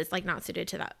that is like not suited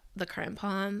to the current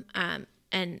poem.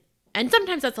 And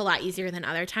sometimes that's a lot easier than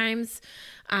other times.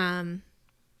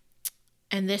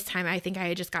 And this time I think I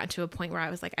had just gotten to a point where I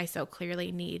was like, I so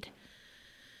clearly need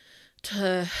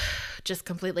to just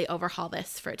completely overhaul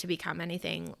this for it to become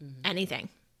anything.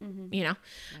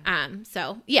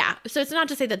 So it's not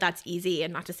to say that that's easy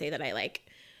and not to say that I like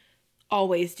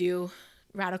always do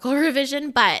radical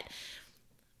revision, but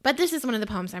this is one of the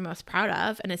poems I'm most proud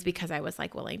of. And it's because I was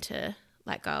like willing to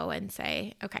let go and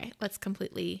say, okay, let's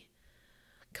completely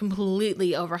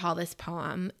overhaul this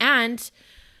poem. And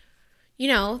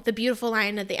the beautiful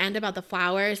line at the end about the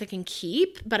flowers I can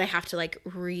keep, but I have to like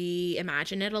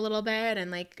reimagine it a little bit and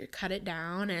like cut it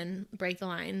down and break the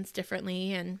lines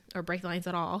differently or break the lines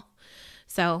at all.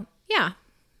 So yeah,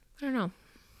 I don't know.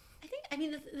 I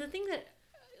mean, the thing that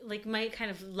like my kind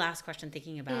of last question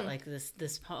thinking about like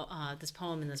this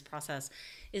poem and this process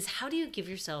is how do you give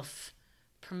yourself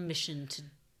permission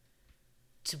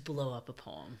to blow up a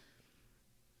poem?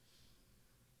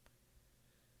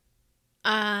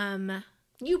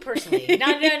 You personally,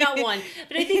 not one,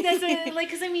 but I think that's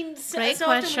because I mean, Great so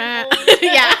question.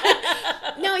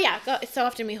 So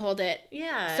often we hold it,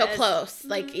 so close,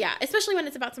 like especially when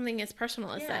it's about something as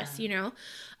personal as this,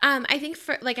 I think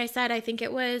for like I said, I think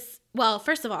it was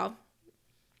first of all,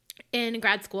 in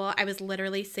grad school, I was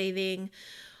literally saving.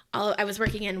 I was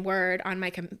working in Word on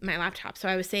my laptop, so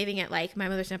I was saving it like my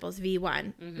mother samples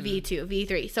V1, V2,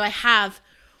 V3. So I have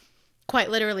quite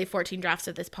literally 14 drafts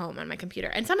of this poem on my computer.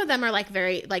 And some of them are like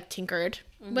very like tinkered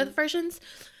with versions.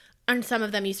 And some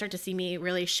of them you start to see me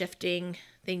really shifting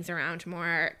things around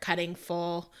more, cutting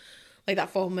full, like that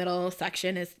full middle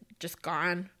section is just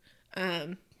gone.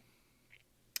 So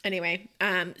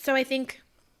I think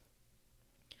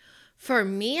for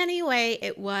me anyway,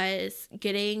 it was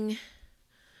getting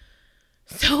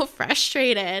so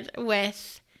frustrated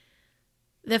with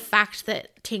the fact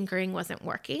that tinkering wasn't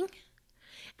working.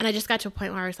 And I just got to a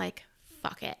point where I was like,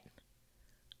 fuck it.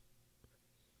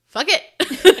 fuck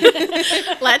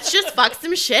it. Let's just fuck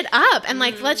some shit up. And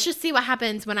like, let's just see what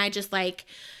happens when I just like,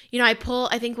 I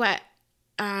think what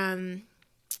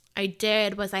I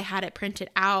did was I had it printed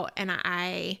out and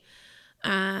I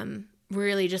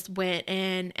really just went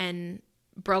in and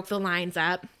broke the lines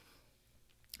up,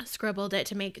 scribbled it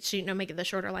to make it the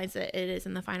shorter lines that it is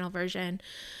in the final version.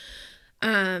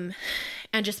 And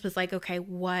just was like, okay,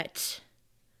 what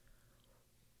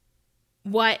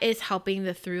is helping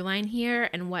the through line here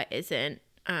and what isn't?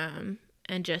 And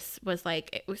just was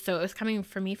like, it was coming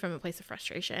for me from a place of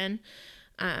frustration.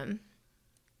 And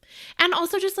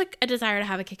also just like a desire to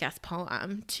have a kick-ass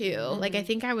poem too. Like, I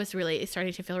think I was really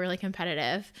starting to feel really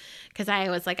competitive because I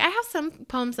was like, I have some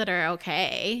poems that are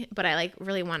okay, but I like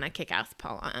really want a kick-ass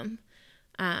poem.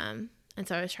 And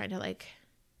so I was trying to like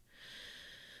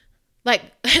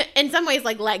in some ways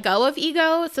like let go of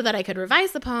ego so that I could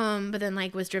revise the poem, but then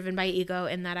like was driven by ego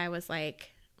in that I was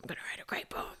like, I'm gonna write a great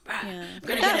poem. Yeah. I'm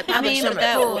gonna get it published. But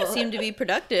that seemed to be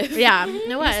productive. Yeah,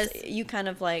 it was. You kind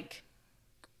of like,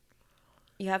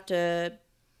 you have to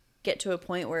get to a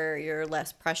point where you're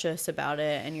less precious about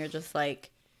it, and you're just like,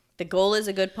 the goal is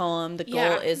a good poem. The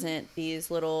goal isn't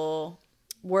these little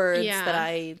words that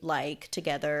I like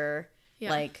together.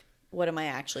 Yeah. Like, what am I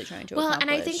actually trying to accomplish? And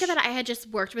I think that I had just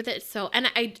worked with it and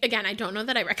I don't know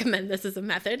that I recommend this as a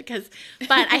method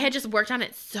but I had just worked on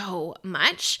it so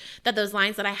much that those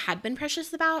lines that I had been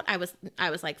precious about, I was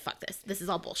like, fuck this. This is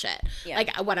all bullshit. Yeah.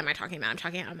 Like, what am I talking about? I'm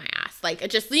talking out of my ass. Like, it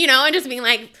just, and just being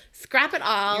like, scrap it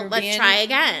all. Let's try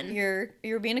again.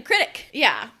 You're being a critic.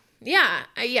 Yeah. Yeah.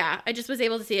 I just was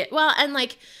able to see it. Well, and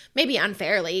like maybe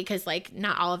unfairly because like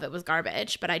not all of it was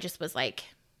garbage, but I just was like,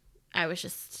 I was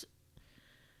just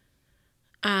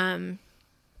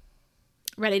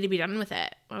ready to be done with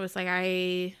it. I was like,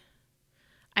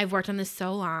 I've worked on this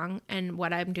so long and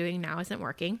what I'm doing now isn't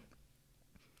working.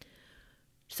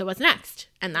 So what's next?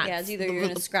 And that's it's either you're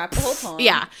going to scrap the whole poem.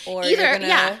 Yeah. Or you're going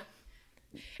to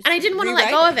And I didn't want to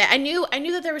let go of it. I knew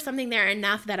that there was something there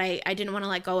enough that I didn't want to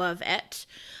let go of it.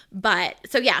 But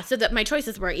so that my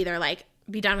choices were either like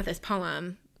be done with this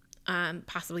poem,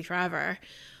 possibly forever,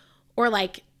 or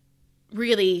like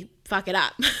really fuck it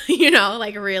up,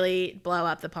 like really blow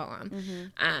up the poem.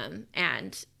 Mm-hmm.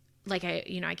 And like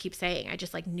I keep saying, I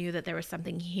just like knew that there was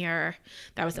something here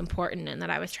that was important and that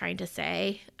I was trying to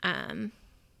say. And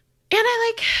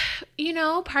I like,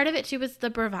 part of it too was the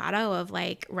bravado of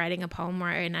like writing a poem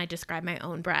wherein I describe my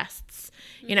own breasts,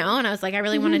 and I was like, I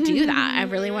really want to do that. I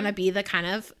really want to be the kind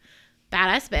of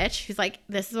badass bitch who's like,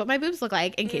 this is what my boobs look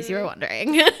like in case you were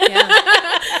wondering. Yeah.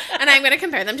 And I'm going to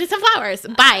compare them to some flowers.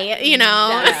 Bye,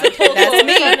 That's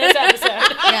me. This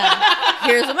episode. Yeah.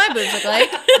 Here's what my boobs look like.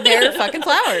 They're fucking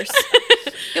flowers.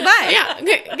 Goodbye. Yeah.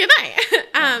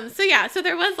 Goodbye. So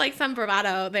there was like some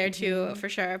bravado there too, for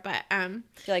sure. But you're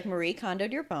like, Marie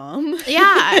Kondo'd your poem.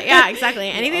 Yeah, exactly.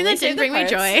 Anything that didn't bring me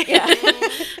joy. Yeah.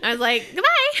 I was like,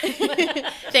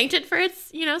 goodbye. Thanked it for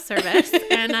its, service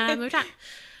and moved on.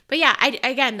 But yeah,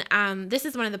 this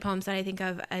is one of the poems that I think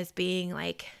of as being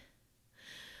like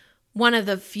one of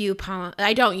the few poems.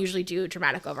 I don't usually do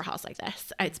dramatic overhauls like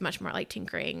this. It's much more like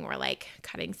tinkering or like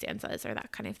cutting stanzas or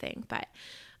that kind of thing. But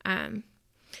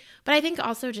I think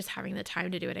also just having the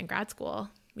time to do it in grad school,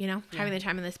 having the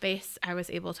time in the space, I was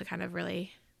able to kind of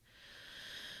really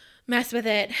mess with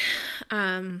it.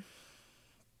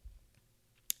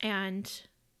 And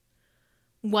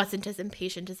wasn't as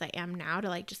impatient as I am now to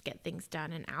like just get things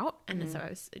done and out. And so I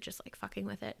was just like fucking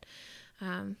with it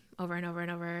over and over and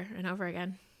over and over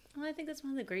again. Well, I think that's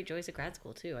one of the great joys of grad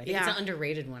school too. I think it's an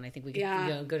underrated one. I think we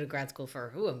could go to grad school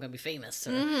for, I'm going to be famous,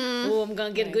 or I'm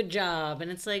going to get a good job.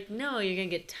 And it's like, no, you're going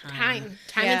to get time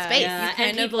and space. Yeah. You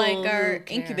kind of like are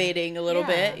incubating a little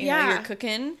bit. You're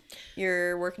cooking,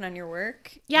 you're working on your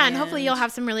work. Yeah, and hopefully you'll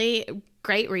have some really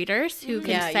great readers who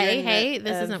can say, hey,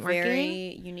 this isn't working.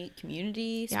 Very unique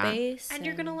community space. And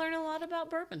you're going to learn a lot about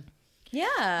bourbon.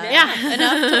 Yeah.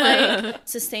 Enough to like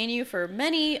sustain you for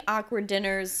many awkward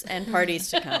dinners and parties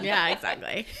to come. Yeah,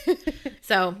 exactly.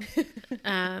 So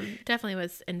definitely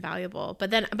was invaluable.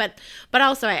 But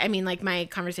also, I mean, like my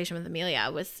conversation with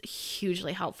Amelia was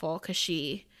hugely helpful because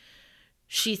she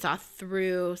saw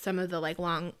through some of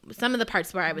the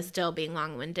parts where I was still being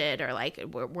long-winded or like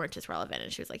weren't as relevant,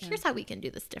 and she was like, here's how we can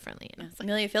do this differently. And I was like,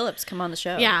 Amelia Phillips, come on the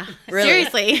show. Yeah,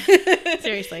 really.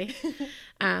 seriously.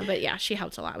 But yeah, she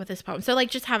helped a lot with this poem. So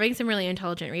like just having some really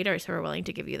intelligent readers who are willing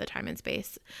to give you the time and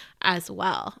space as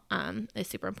well is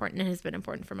super important and has been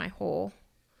important for the whole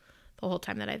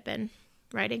time that I've been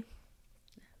writing.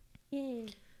 Yay.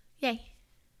 Yay.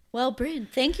 Well, Bryn,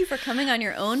 thank you for coming on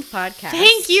your own podcast.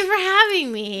 Thank you for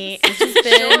having me. This has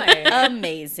been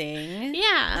amazing.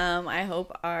 Yeah. I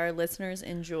hope our listeners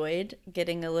enjoyed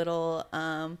getting a little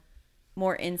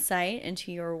more insight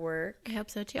into your work. I hope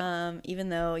so too. Even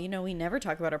though, we never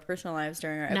talk about our personal lives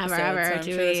during our Never, episodes. ever, So I'm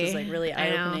do sure this is we? like really I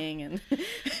know. eye-opening and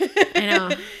I know,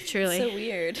 truly. so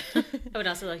weird. I would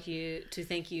also like to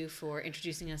thank you for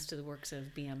introducing us to the works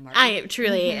of B.M. Martin. I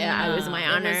truly, it was my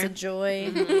It was a honor.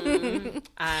 joy.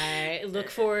 I look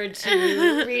forward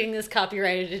to reading this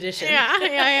copyrighted edition. Yeah. More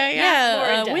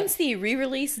Yeah, in-depth. when's the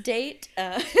re-release date?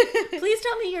 Please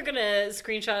tell me you're gonna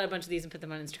screenshot a bunch of these and put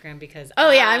them on Instagram because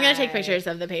Oh yeah, I'm gonna take pictures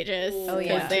of the pages. Oh,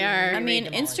 yeah. Because they are. I mean,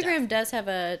 read them all in Instagram does have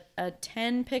a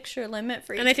 10 picture limit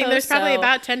for each and I think post, there's probably so-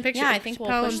 about 10 pictures. Yeah, I think we'll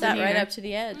poems push that in right here. up to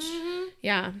the edge.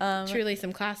 Yeah, truly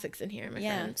some classics in here, my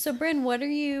Yeah. friends. So, Bryn, what are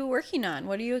you working on?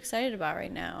 What are you excited about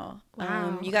right now?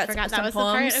 Wow, You got I forgot some that was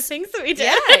poems. the part of things that we did.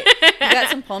 Yeah, you got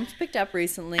some poems picked up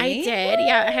recently. I did.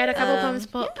 Yeah, I had a couple poems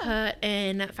put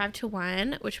in 5 to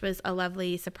 1, which was a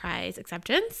lovely surprise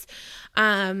acceptance.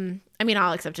 I mean,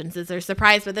 all acceptances are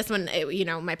surprise, but this one,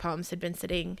 my poems had been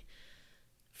sitting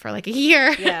for like a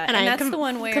year. Yeah, and I had that's the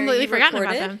one where completely you forgotten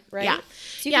about recorded, them. right? Yeah,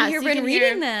 So you can hear so Bryn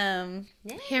reading them.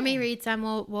 Hear me read some.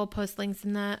 We'll post links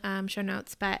in the show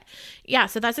notes. But yeah,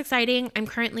 so that's exciting. I'm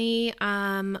currently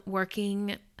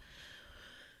working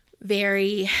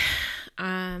very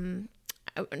I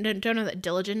don't know that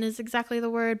diligent is exactly the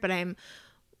word, but I'm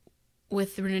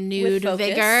with renewed focus.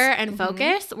 vigor and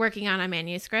focus working on a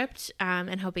manuscript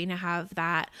and hoping to have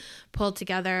that pulled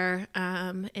together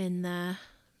in the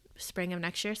spring of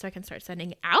next year so I can start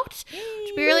sending it out, which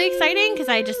would be really exciting because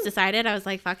I just decided, I was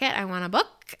like, fuck it, I want a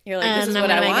book. You're like, this is and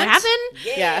what I'm I gonna want?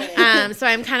 make it happen. Yeah. So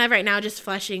I'm kind of right now just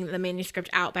fleshing the manuscript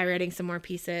out by writing some more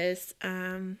pieces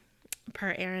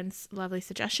per Erin's lovely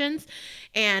suggestions,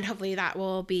 and hopefully that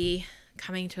will be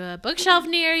coming to a bookshelf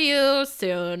near you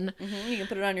soon. You can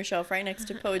put it on your shelf right next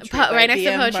to poetry. Right next to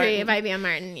B.M. poetry Martin. by B.M.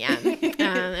 Martin.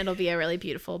 Yeah, it'll be a really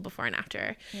beautiful before and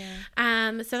after.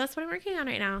 Yeah. So that's what I'm working on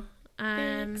right now.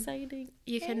 Very exciting.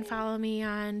 You can follow me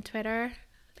on Twitter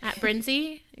at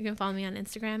Brinzy. You can follow me on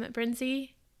Instagram at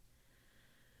Brinzy.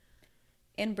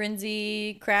 And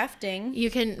Brinzy Crafting.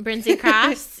 You can Brinzy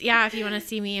Crafts. Yeah, if you want to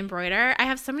see me embroider. I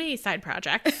have so many side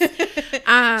projects.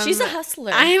 She's a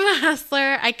hustler. I'm a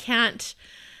hustler. I can't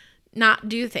not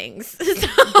do things. So,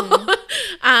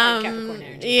 Capricorn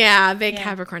energy. yeah, big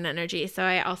Capricorn energy. So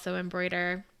I also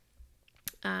embroider.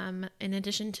 In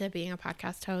addition to being a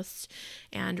podcast host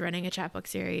and running a chapbook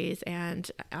series and.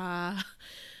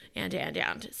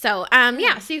 So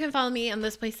so you can follow me on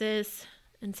those places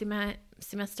and see my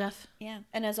stuff. Yeah.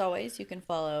 And as always, you can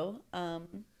follow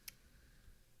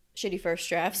Shitty First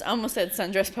Drafts. I almost said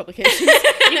Sundress Publications. You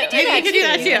can do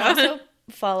that You too. can also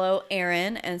follow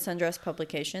Erin and Sundress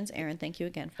Publications. Erin, thank you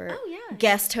again for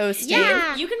guest hosting.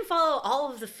 Yeah. You can follow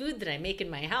all of the food that I make in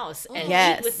my house and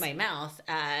Yes. eat with my mouth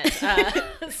at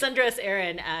Sundress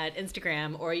Erin at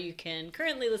Instagram, or you can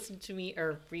currently listen to me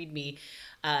or read me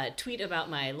tweet about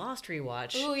my Lost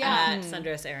rewatch at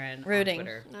Sundress Erin Rooting. on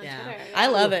Twitter. Yeah. I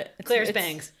love it. Claire It's-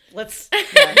 Spangs. Let's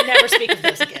never speak of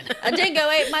this again. A dingo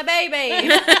ate my baby.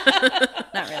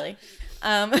 Not really.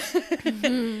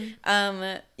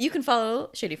 You can follow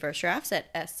Shitty First Drafts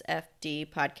at SFD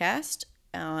Podcast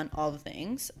on all the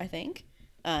things, I think.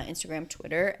 Instagram,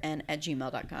 Twitter, and at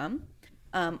gmail.com.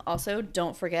 Also,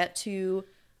 don't forget to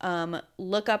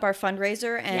look up our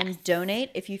fundraiser and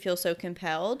donate if you feel so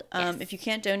compelled. If you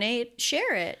can't donate,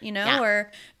 share it,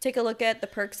 or take a look at the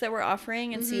perks that we're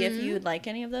offering and see if you would like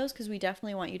any of those, because we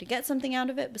definitely want you to get something out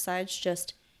of it besides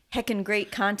just heckin'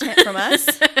 great content from us.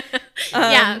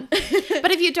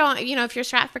 But if you don't, if you're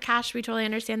strapped for cash, we totally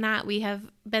understand that. We have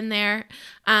been there.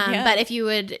 But if you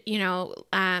would,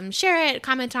 share it,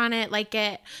 comment on it, like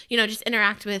it, just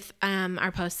interact with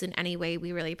our posts in any way,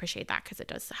 we really appreciate that because it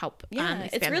does help.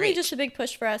 It's expand really reach. just a big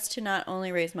push for us to not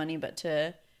only raise money, but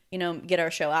to, get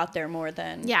our show out there more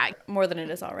than it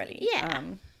is already. Yeah.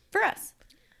 For us.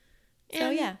 So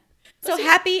And- yeah. So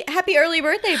happy early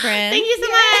birthday, Bryn. Thank you so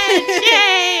much.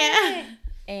 Yay.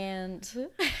 And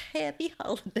happy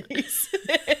holidays.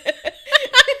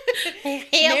 Happy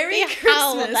Merry Christmas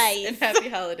holidays. and happy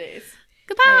holidays.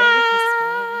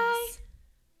 Goodbye.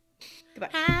 Goodbye.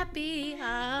 Happy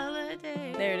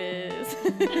holidays. There it is.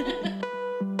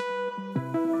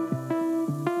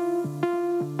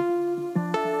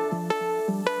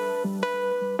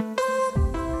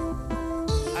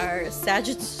 Our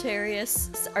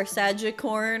Sagittarius, our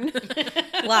Sagicorn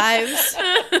lives.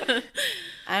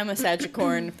 I'm a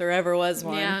Sagicorn if there ever was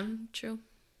one. Yeah, true.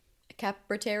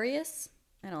 Capritarius?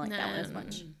 I don't like that one as No.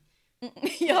 much.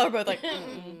 Y'all are both like,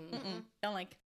 don't like.